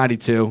I'll say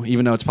 92,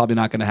 even though it's probably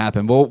not going to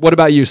happen. But what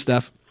about you,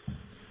 Steph?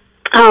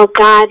 Oh,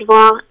 God.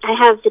 Well, I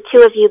have the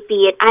two of you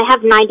beat. I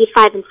have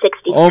 95 and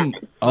 67.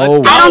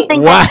 Oh, go. I don't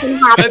think wow. that can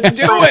happen. Let's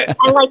do but it.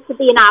 I like to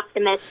be an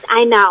optimist.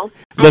 I know.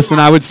 Listen,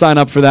 I would sign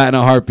up for that in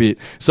a heartbeat.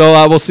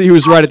 So we'll see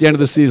who's right at the end of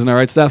the season. All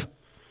right, Steph?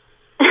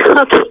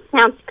 Okay,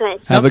 sounds good.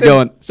 Have a good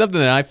one. Something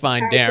that I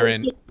find, All right,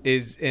 Darren, thank you.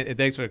 is, and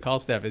thanks for the call,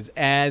 Steph, is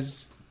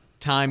as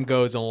time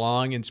goes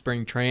along in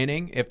spring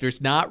training, if there's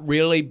not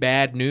really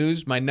bad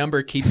news, my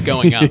number keeps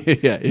going up.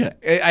 yeah.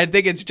 I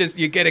think it's just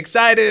you get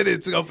excited.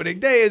 It's opening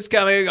day is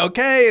coming.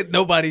 Okay,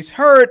 nobody's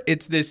hurt.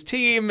 It's this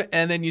team,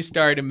 and then you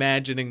start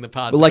imagining the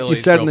But possibilities. like you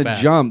said in real the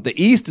fast. jump, the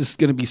East is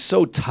going to be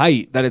so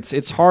tight that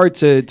it's hard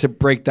to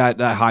break that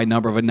high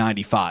number of a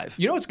 95.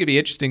 You know what's going to be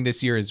interesting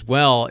this year as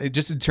well,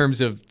 just in terms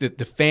of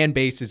the fan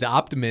base's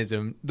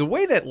optimism, the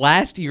way that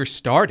last year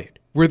started.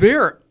 Where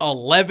they're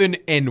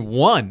 11-1,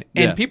 and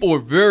Yeah. people were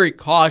very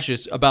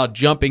cautious about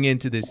jumping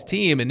into this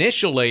team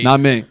initially. Not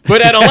me. But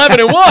at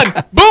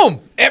 11-1, boom,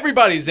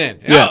 everybody's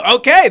in. Yeah. Oh,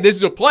 okay, this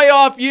is a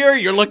playoff year.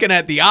 You're looking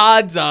at the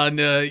odds on,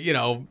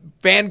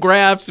 fan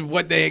graphs of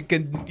what they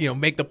can,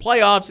 make the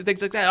playoffs and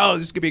things like that. Oh,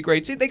 this could be a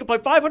great season. They could play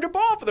 500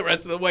 ball for the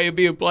rest of the way and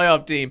be a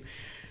playoff team.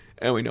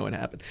 And we know what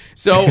happened.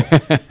 So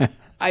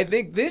I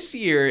think this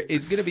year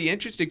is going to be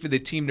interesting for the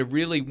team to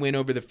really win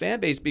over the fan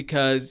base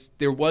because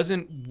there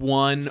wasn't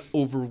one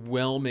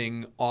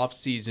overwhelming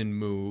offseason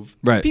move.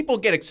 Right. People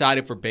get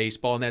excited for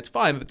baseball, and that's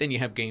fine, but then you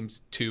have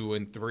games 2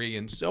 and 3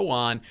 and so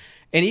on.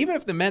 And even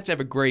if the Mets have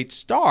a great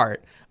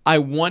start, I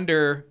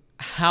wonder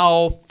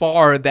how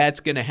far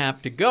that's going to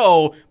have to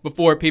go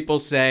before people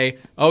say,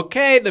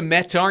 okay, the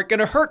Mets aren't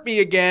going to hurt me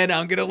again.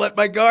 I'm going to let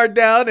my guard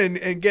down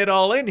and get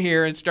all in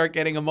here and start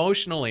getting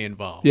emotionally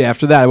involved. Yeah,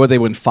 after that, they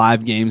won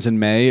 5 games in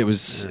May. It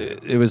was the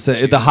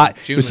high.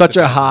 June It was was such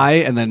the a bad high,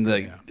 and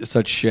then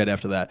such shit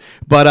after that.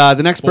 But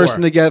the next 4.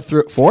 person to get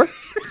through 4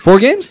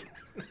 games.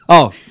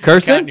 Oh,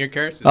 cursing? Counting your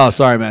curses. Oh,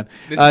 sorry, man.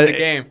 This is the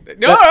game.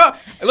 No.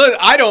 Look,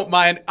 I don't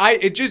mind.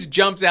 It just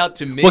jumps out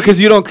to me. Well, because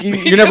you're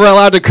never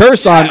allowed to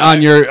curse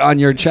on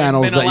your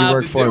channels been that you allowed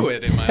work to for. do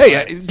it in my Hey,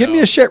 life, give so. me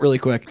a shit really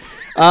quick.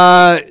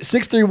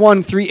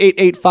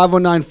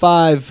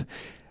 631-388-5095.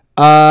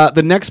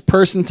 The next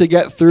person to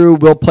get through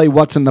will play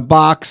What's in the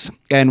Box.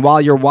 And while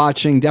you're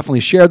watching,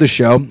 definitely share the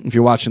show if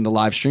you're watching the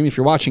live stream. If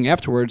you're watching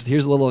afterwards,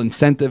 here's a little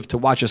incentive to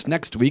watch us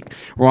next week.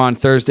 We're on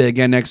Thursday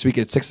again next week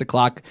at 6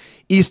 o'clock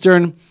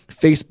Eastern,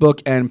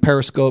 Facebook and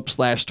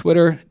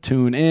Periscope/Twitter.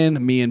 Tune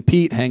in. Me and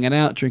Pete hanging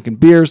out, drinking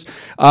beers.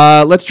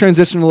 Let's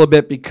transition a little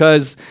bit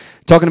because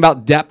talking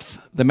about depth,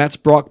 the Mets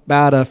brought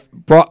back a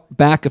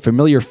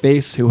familiar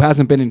face who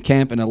hasn't been in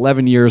camp in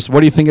 11 years.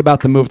 What do you think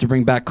about the move to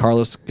bring back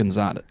Carlos Gomez?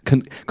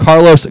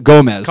 Carlos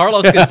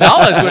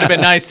Gonzalez would have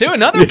been nice, too.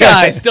 Another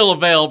guy still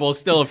available,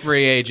 still a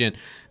free agent.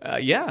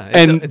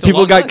 It's people a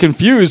long got list.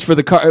 confused for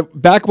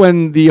back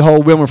when the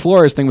whole Wilmer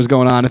Flores thing was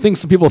going on. I think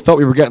some people thought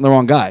we were getting the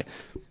wrong guy.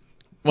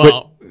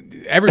 Well,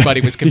 everybody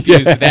was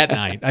confused that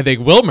night. I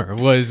think Wilmer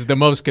was the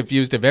most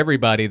confused of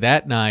everybody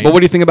that night. But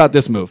what do you think about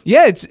this move?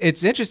 Yeah,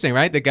 it's interesting,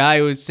 right? The guy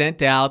who was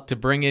sent out to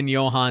bring in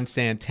Johan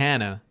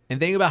Santana. And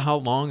think about how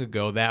long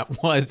ago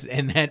that was,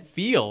 and that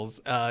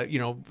feels,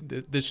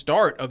 the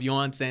start of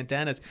Johan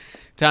Santana's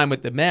time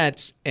with the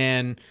Mets.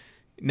 And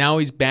now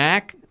he's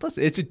back.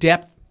 Listen, it's a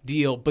depth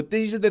deal, but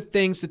these are the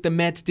things that the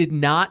Mets did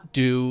not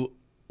do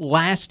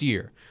last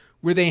year,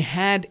 where they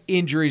had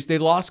injuries. They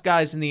lost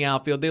guys in the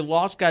outfield. They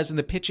lost guys in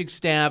the pitching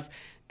staff,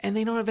 and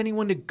they don't have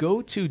anyone to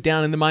go to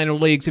down in the minor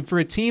leagues. And for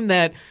a team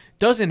that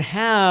doesn't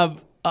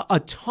have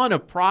a ton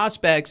of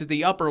prospects at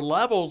the upper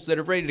levels that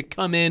are ready to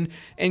come in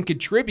and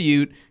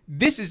contribute,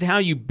 this is how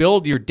you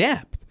build your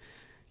depth.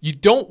 You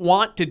don't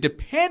want to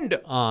depend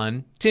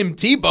on Tim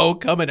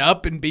Tebow coming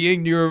up and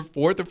being your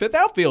 4th or 5th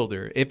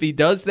outfielder. If he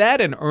does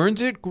that and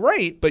earns it,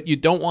 great, but you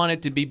don't want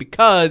it to be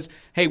because,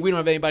 hey, we don't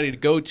have anybody to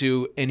go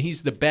to, and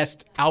he's the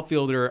best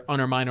outfielder on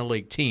our minor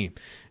league team.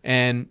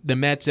 And the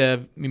Mets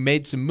have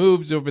made some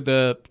moves over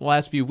the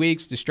last few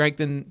weeks to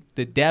strengthen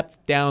the depth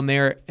down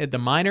there at the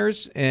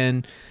minors,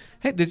 and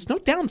hey, there's no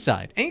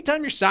downside.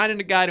 Anytime you're signing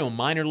a guy to a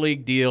minor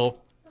league deal,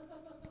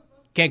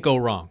 can't go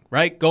wrong,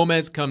 right?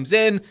 Gomez comes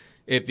in.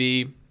 If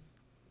he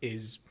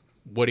is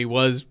what he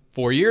was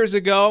 4 years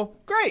ago,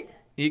 great.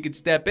 He could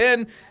step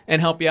in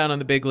and help you out on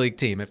the big league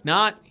team. If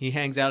not, he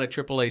hangs out at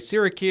AAA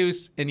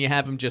Syracuse, and you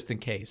have him just in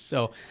case.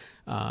 So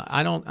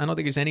I don't think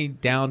there's any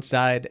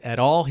downside at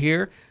all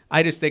here.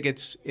 I just think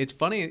it's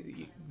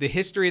funny the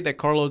history that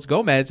Carlos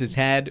Gomez has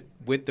had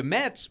with the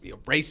Mets,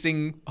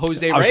 racing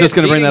Jose Reyes. I was just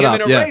going to bring that up.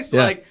 In a race.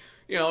 Like,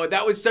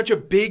 that was such a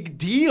big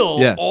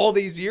deal all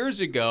these years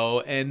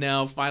ago, and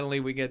now finally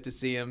we get to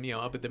see him,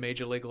 up at the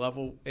major league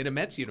level in a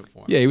Mets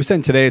uniform. Yeah, he was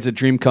saying today it's a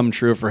dream come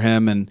true for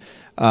him, and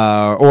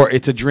or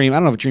it's a dream. I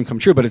don't know if a dream come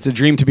true, but it's a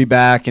dream to be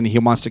back, and he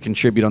wants to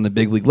contribute on the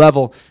big league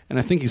level, and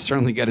I think he's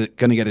certainly going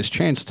to get his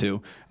chance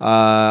to.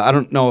 I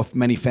don't know if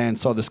many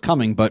fans saw this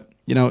coming, but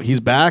he's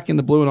back in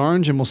the blue and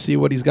orange, and we'll see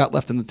what he's got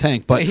left in the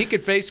tank. But he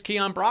could face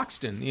Keon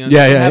Broxton. Have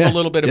a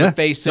little bit of a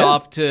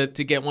face-off to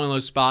get one of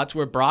those spots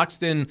where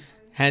Broxton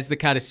has the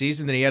kind of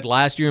season that he had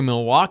last year in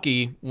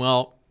Milwaukee.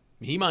 Well,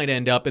 he might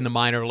end up in the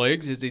minor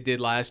leagues as he did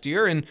last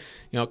year, and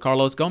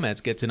Carlos Gomez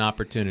gets an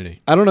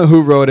opportunity. I don't know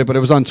who wrote it, but it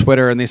was on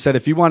Twitter, and they said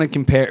if you want to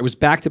compare, it was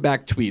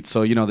back-to-back tweets,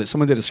 so that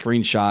someone did a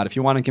screenshot. If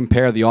you want to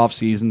compare the off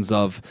seasons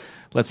of,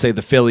 let's say,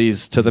 the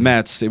Phillies to the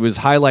Mets, it was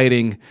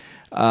highlighting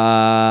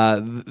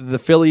the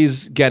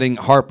Phillies getting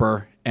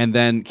Harper, and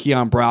then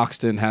Keon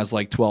Broxton has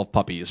like 12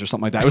 puppies or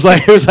something like that.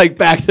 It was like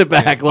back to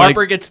back.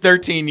 Harper gets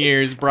 13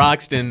 years.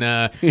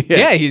 Broxton,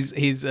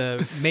 he's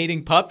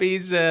mating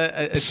puppies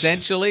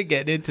essentially,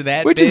 getting into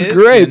that, which is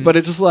great. But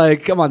it's just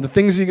like, come on, the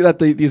things that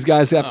these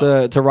guys have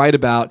to write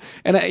about,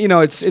 and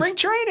it's spring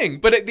training.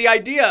 But the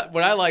idea,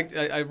 what I liked,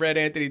 I read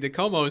Anthony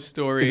DiComo's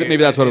story. Maybe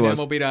that's what it was.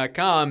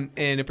 MLB.com,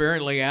 and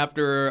apparently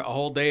after a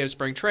whole day of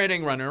spring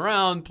training, running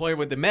around, playing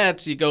with the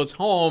Mets, he goes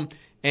home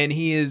and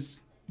he is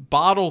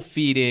bottle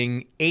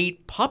feeding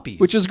 8 puppies,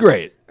 which is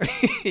great.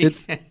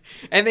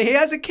 And he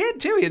has a kid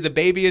too. He has a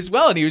baby as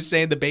well, and he was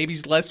saying the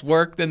baby's less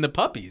work than the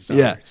puppies are.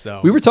 Yeah.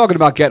 So we were talking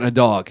about getting a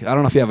dog. I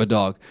don't know if you have a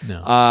dog.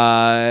 No.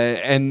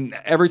 And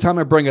every time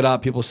I bring it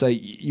up, people say,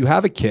 "You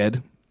have a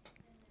kid.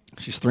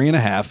 She's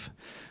 3.5.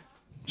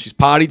 She's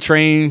potty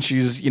trained.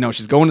 She's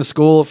going to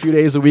school a few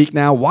days a week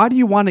now. Why do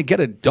you want to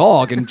get a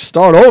dog and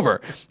start over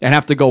and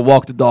have to go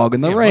walk the dog in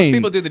the rain?" Most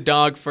people do the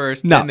dog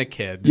first, then the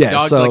kid. The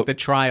dog's like the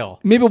trial.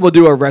 Maybe we'll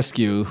do a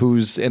rescue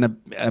who's in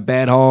a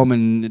bad home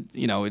and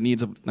it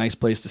needs a nice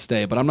place to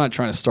stay. But I'm not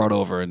trying to start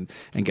over and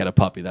get a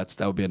puppy. That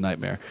would be a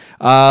nightmare.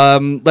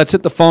 Let's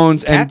hit the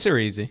phones. Cats are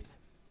easy.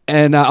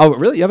 And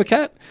really, you have a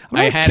cat?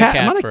 I had a cat.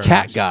 I'm not for a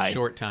cat guy. A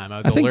short time.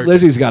 I think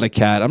Lizzie's got a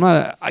cat. I'm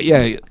not.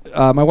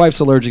 My wife's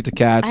allergic to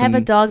cats. I have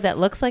a dog that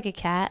looks like a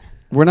cat.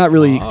 We're not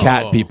really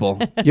cat people.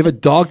 You have a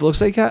dog that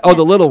looks like a cat? Oh,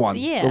 the little one.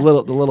 Yeah. The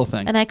little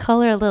thing. And I call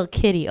her a little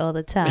kitty all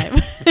the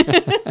time.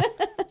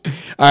 All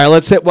right,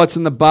 let's hit what's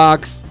in the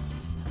box.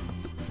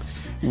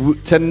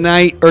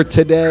 Tonight or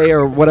today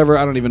or whatever.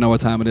 I don't even know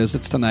what time it is.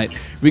 It's tonight.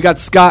 We got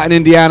Scott in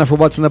Indiana for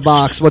what's in the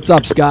box. What's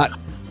up, Scott?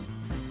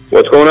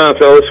 What's going on,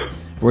 fellas?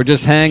 We're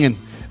just hanging.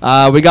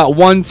 We got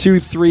 1,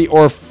 2, 3,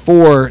 or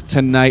 4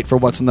 tonight for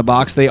what's in the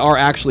box. They are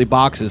actually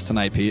boxes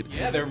tonight, Pete.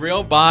 Yeah, they're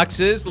real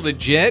boxes,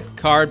 legit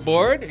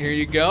cardboard. Here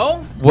you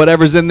go.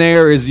 Whatever's in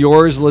there is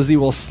yours. Lizzie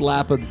will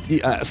slap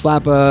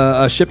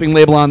a shipping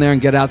label on there and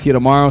get out to you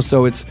tomorrow.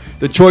 So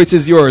the choice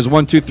is yours.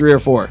 1, 2, 3, or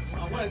 4. I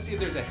want to see if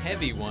there's a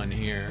heavy one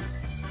here.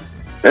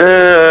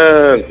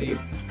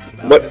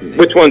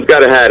 Which one's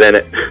got a hat in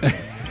it?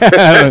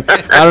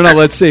 I don't know.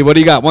 Let's see. What do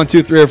you got? 1,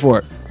 2, 3, or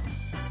 4?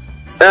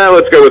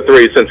 Let's go with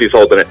 3 since he's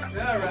holding it.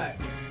 All right.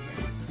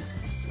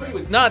 3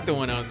 was not the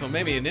one on, so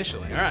maybe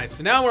initially. All right,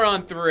 so now we're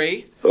on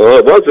 3. Well,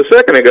 it was a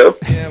second ago.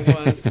 Yeah, it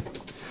was.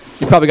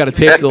 You probably got a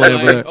tape delay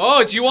over there. Oh,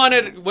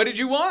 what did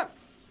you want?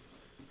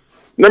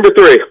 Number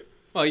 3.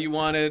 Well, you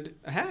wanted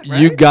a hat,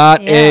 right? You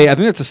got I think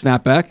that's a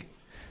snapback.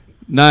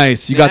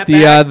 Nice. You got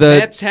the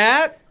Mets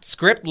hat,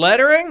 script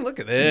lettering.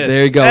 Look at this.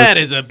 There you go. That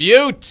is a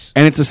beaut.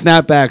 And it's a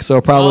snapback, so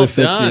it probably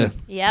fits you.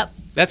 Yep.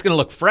 That's going to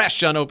look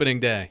fresh on opening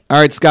day. All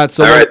right, Scott.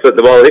 So all right, so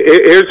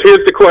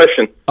here's the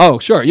question. Oh,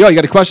 sure. Yo, you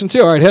got a question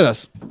too? All right, hit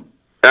us.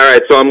 All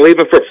right, so I'm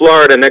leaving for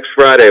Florida next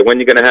Friday. When are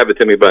you going to have it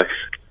to me by?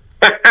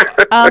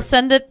 I'll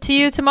send it to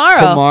you tomorrow.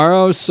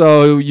 Tomorrow?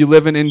 So you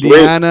live in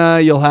Indiana.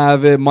 You'll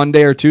have it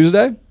Monday or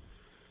Tuesday?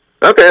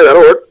 Okay,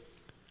 that'll work.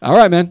 All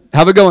right, man.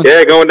 Have a good one.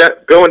 Yeah,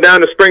 going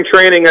down to spring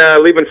training,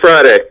 leaving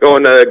Friday.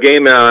 Going to a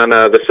game on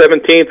the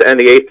 17th and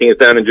the 18th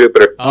down in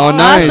Jupiter. Oh,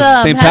 nice.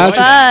 Awesome. St. Have Patrick's.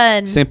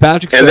 fun. St.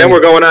 Patrick's And Day. then we're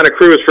going on a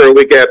cruise for a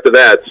week after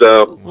that.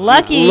 So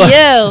Lucky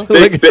you.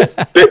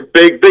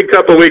 big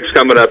couple weeks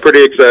coming up.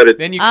 Pretty excited.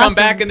 Then you come Awesome,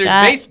 back and there's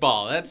Scott.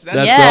 baseball. That's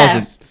Yeah.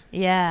 awesome.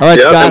 Yeah. All right,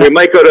 Yep, Scott. and we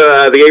might go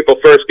to the April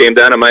 1st game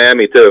down in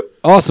Miami too.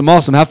 Awesome.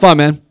 Have fun,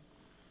 man.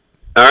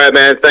 All right,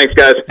 man. Thanks,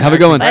 guys. Have a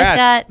good one. Bye,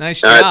 Congrats. Scott.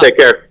 Nice All job. right, take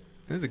care.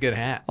 This is a good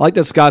hat. I like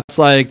that Scott's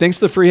like, thanks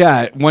for the free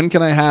hat. When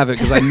can I have it?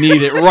 Because I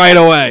need it right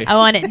away. I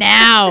want it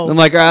now. I'm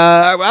like,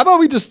 how about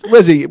we just,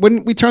 Lizzie,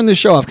 when we turn this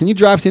show off, can you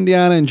drive to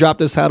Indiana and drop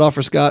this hat off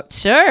for Scott?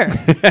 Sure.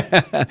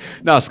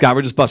 No, Scott,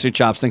 we're just busting your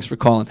chops. Thanks for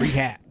calling. Free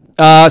hat.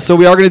 So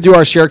we are going to do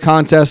our share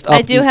contest.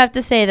 I do have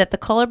to say that the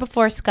caller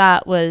before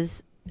Scott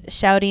was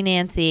Shouty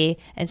Nancy,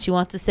 and she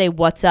wants to say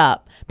what's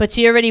up. but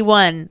she already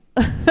won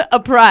a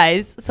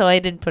prize, so I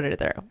didn't put her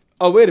through.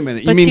 Oh, wait a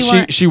minute. You But mean she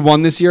won- she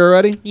won this year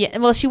already? Yeah,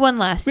 well, she won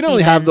last We don't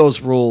really season. have those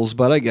rules,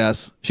 but I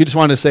guess. She just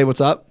wanted to say what's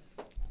up.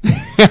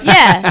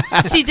 Yeah,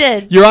 she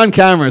did. You're on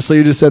camera, so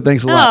you just said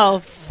thanks a lot. Oh,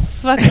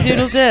 fuck a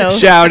doodle do.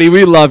 Shouty,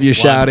 we love you,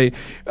 Shouty.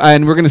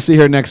 And we're going to see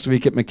her next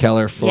week at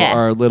McKellar for Yeah.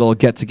 our little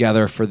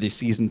get-together for the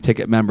season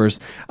ticket members.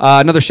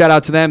 Another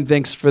shout-out to them.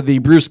 Thanks for the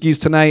brewskis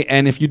tonight.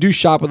 And if you do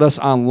shop with us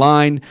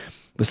online,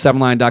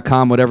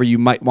 the7line.com, whatever you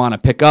might want to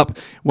pick up,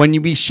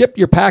 when we ship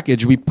your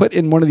package, we put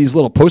in one of these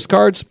little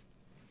postcards.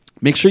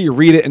 Make sure you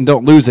read it and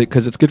don't lose it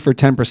because it's good for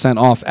 10%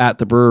 off at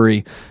the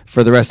brewery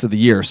for the rest of the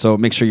year. So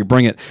make sure you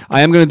bring it.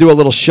 I am going to do a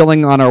little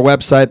shilling on our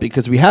website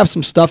because we have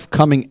some stuff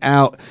coming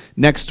out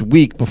next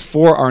week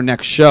before our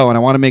next show. And I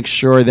want to make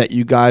sure that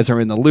you guys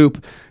are in the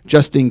loop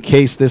just in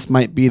case this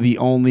might be the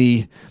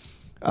only,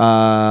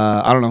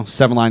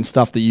 7-line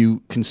stuff that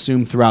you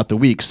consume throughout the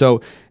week.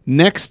 So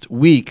next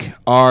week,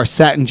 our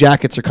satin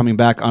jackets are coming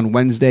back on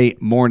Wednesday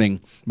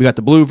morning. We got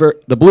the blue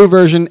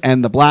version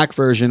and the black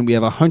version. We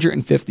have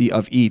 150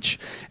 of each.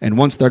 And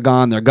once they're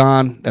gone, they're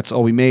gone. That's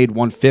all we made,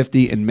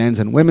 150 in men's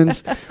and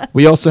women's.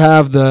 We also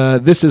have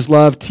the This Is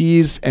Love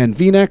tees and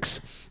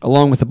V-necks,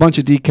 along with a bunch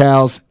of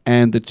decals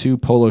and the 2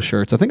 polo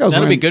shirts. I think I was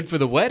That'll be wearing good for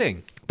the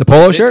wedding. the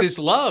polo This shirt. is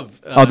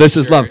love. This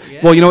is shirt. love. Yeah.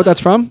 Well, you know what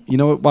that's from? You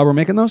know why we're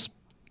making those?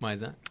 Why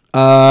is that?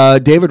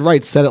 David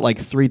Wright said it like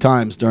 3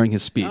 times during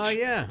his speech. Oh,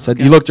 yeah. Said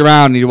Okay. he looked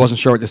around and he wasn't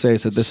sure what to say. He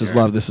said, "This is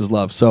love. This is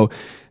love." So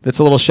that's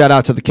a little shout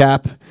out to the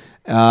Cap.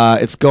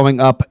 It's going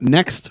up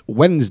next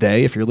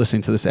Wednesday. If you're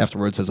listening to this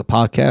afterwards as a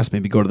podcast,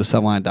 maybe go to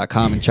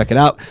the7line.com and check it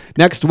out.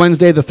 Next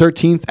Wednesday, the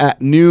 13th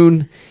at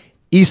noon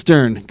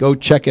Eastern. Go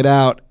check it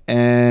out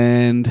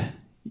and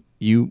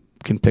you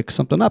can pick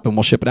something up and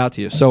we'll ship it out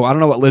to you. So I don't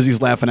know what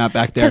Lizzie's laughing at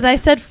back there. Because I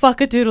said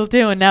fuck a doodle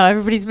do, and now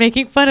everybody's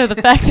making fun of the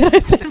fact that I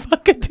said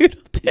fuck a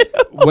doodle do.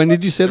 When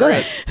did you say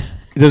that?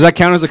 Does that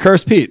count as a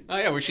curse, Pete? Oh,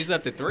 yeah, well, she's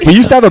up to 3. We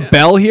used to have a Yeah.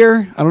 bell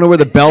here. I don't know where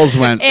the bells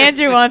went.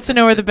 Andrew wants to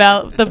know where the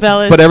bell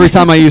is. But every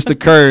time I used to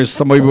curse,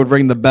 somebody would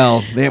ring the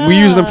bell. We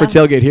use them for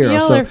Tailgate Hero.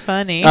 Y'all So, are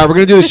funny. we're going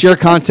to do the share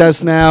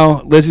contest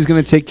now. Lizzie's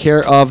going to take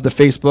care of the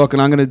Facebook,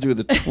 and I'm going to do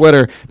the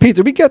Twitter. Pete,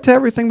 did we get to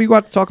everything we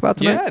want to talk about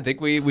tonight? Yeah, I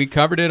think we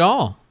covered it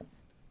all.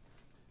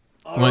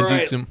 Want to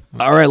do some?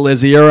 All right,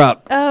 Lizzie, you're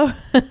up. Oh.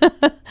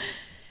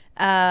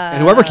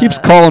 And whoever keeps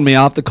calling me,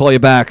 I'll have to call you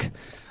back.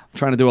 I'm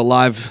trying to do a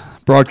live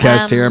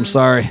broadcast here. I'm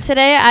sorry.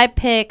 Today I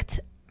picked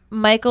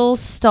Michael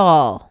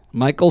Stahl.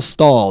 Michael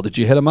Stahl. Did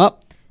you hit him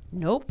up?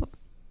 Nope.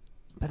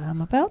 But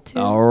I'm about to.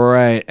 All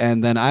right.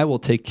 And then I will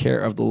take care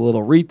of the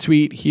little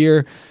retweet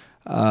here.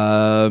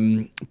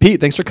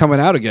 Pete, thanks for coming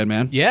out again,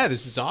 man. Yeah,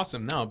 this is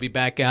awesome. No, I'll be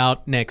back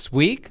out next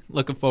week.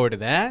 Looking forward to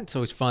that. It's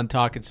always fun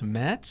talking some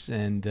Mets,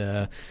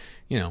 and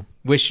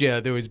wish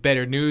there was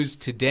better news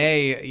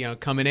today.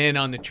 Coming in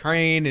on the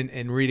train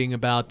and reading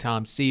about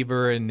Tom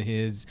Seaver and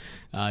his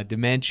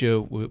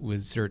dementia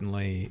was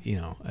certainly,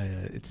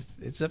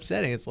 it's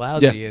upsetting. It's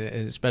lousy,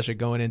 especially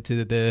going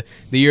into the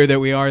year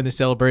that we are in the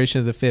celebration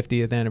of the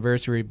 50th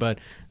anniversary. But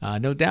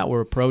no doubt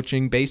we're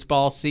approaching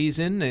baseball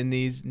season in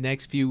these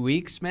next few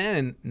weeks, man,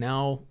 and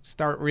now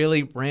start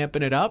really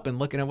ramping it up and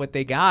looking at what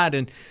they got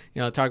and,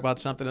 talk about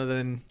something other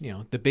than,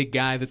 the big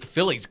guy that the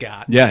Phillies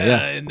got. Yeah.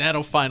 And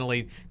that'll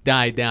finally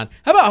die down.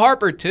 How about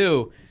Harper,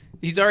 too?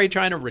 He's already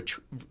trying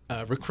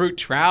to recruit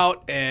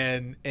Trout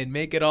and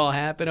make it all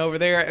happen over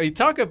there. I mean,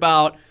 talk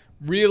about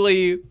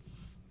really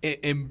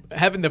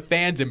having the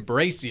fans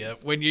embrace you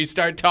when you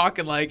start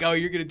talking like, oh,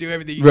 you're going to do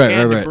everything you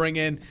can to bring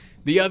in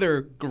the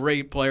other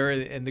great player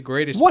and the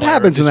greatest What player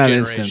happens of in this that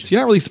generation. instance? You're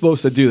not really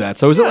supposed to do that.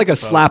 So is it Not like a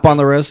supposed slap on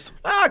the wrist?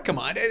 Come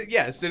on.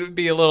 Yes, it would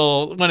be a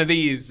little one of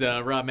these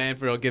Rob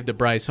Manfred will give to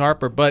Bryce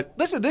Harper. But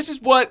listen, this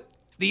is what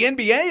the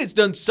NBA has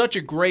done such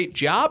a great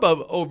job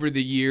of over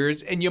the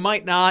years, and you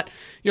might not,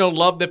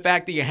 love the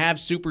fact that you have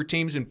super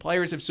teams and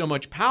players have so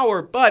much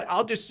power, but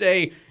I'll just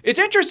say it's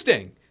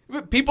interesting.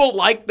 People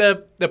like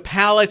the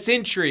palace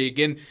intrigue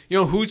and,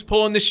 who's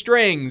pulling the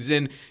strings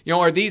and,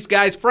 are these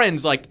guys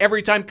friends? Like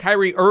every time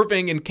Kyrie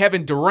Irving and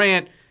Kevin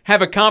Durant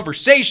have a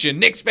conversation,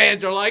 Knicks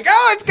fans are like,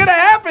 oh, it's going to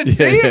happen.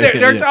 See,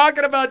 they're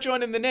talking about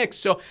joining the Knicks.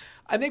 So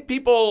I think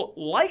people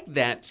like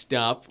that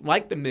stuff,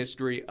 like the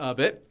mystery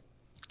of it.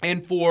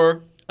 And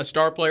for a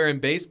star player in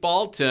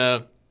baseball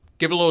to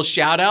give a little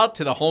shout out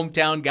to the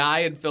hometown guy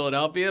in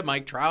Philadelphia,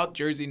 Mike Trout,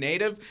 Jersey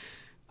native.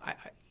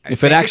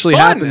 If it actually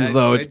happens,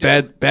 though, it's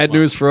bad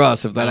news for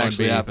us if that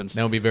actually happens.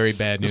 That would be very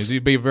bad news.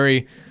 It'd be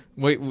very.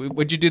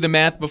 Would you do the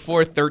math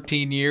before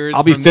 13 years?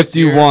 I'll be from this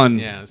year? 51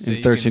 Yeah, so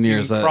in 13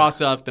 years. You can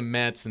cross off the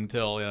Mets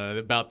until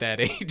about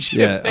that age.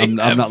 Yeah, I'm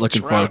not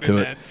looking forward to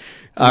it.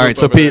 All All right,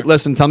 so Pete,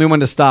 listen, tell me when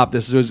to stop.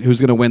 This is who's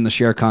going to win the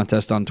share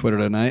contest on Twitter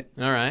tonight.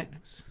 All right.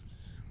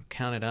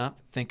 Count it up.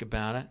 Think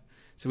about it.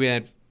 So we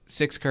had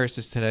 6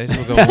 curses today. So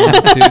we'll go 1,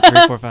 2,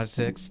 3, 4, 5,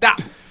 6. Stop.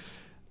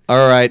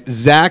 All right,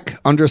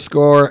 Zach_Naw.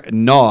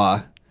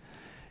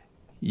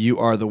 You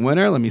are the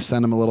winner. Let me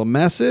send him a little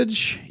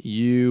message.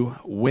 You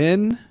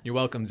win. You're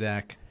welcome,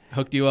 Zach.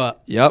 Hooked you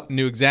up. Yep.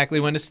 Knew exactly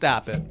when to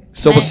stop it.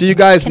 So we'll see you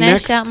guys Can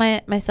next. I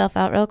shout myself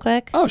out real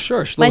quick? Oh, sure.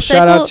 Little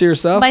shout out to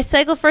yourself. My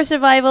Cycle for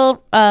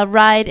Survival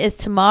ride is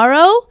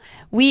tomorrow.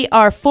 We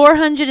are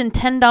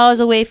 $410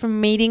 away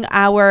from meeting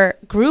our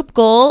group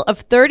goal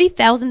of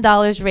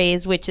 $30,000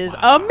 raised, which is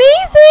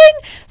amazing.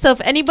 So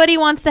if anybody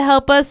wants to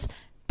help us,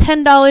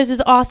 $10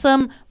 is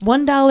awesome.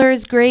 $1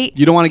 is great.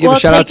 You don't want to give a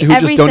shout out to who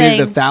just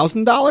donated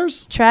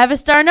 $1,000?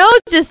 Travis Darno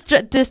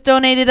just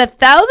donated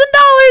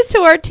 $1,000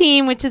 to our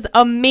team, which is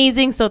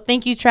amazing. So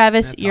thank you,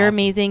 Travis. You're awesome.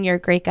 Amazing. You're a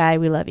great guy.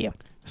 We love you.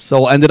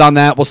 So we'll end it on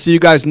that. We'll see you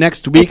guys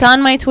next week. It's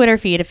on my Twitter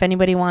feed if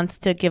anybody wants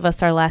to give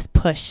us our last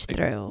push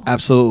through.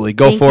 Absolutely.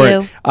 Go Thank for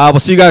you. it. We'll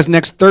see you guys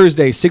next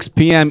Thursday, 6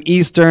 p.m.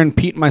 Eastern.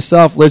 Pete and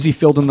myself, Lizzie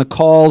fielding the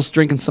calls,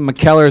 drinking some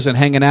McKellers and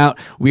hanging out.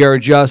 We are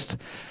just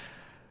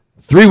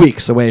 3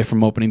 weeks away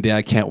from opening day.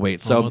 I can't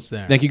wait. So Almost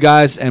there. thank you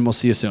guys, and we'll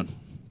see you soon.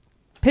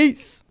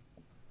 Peace.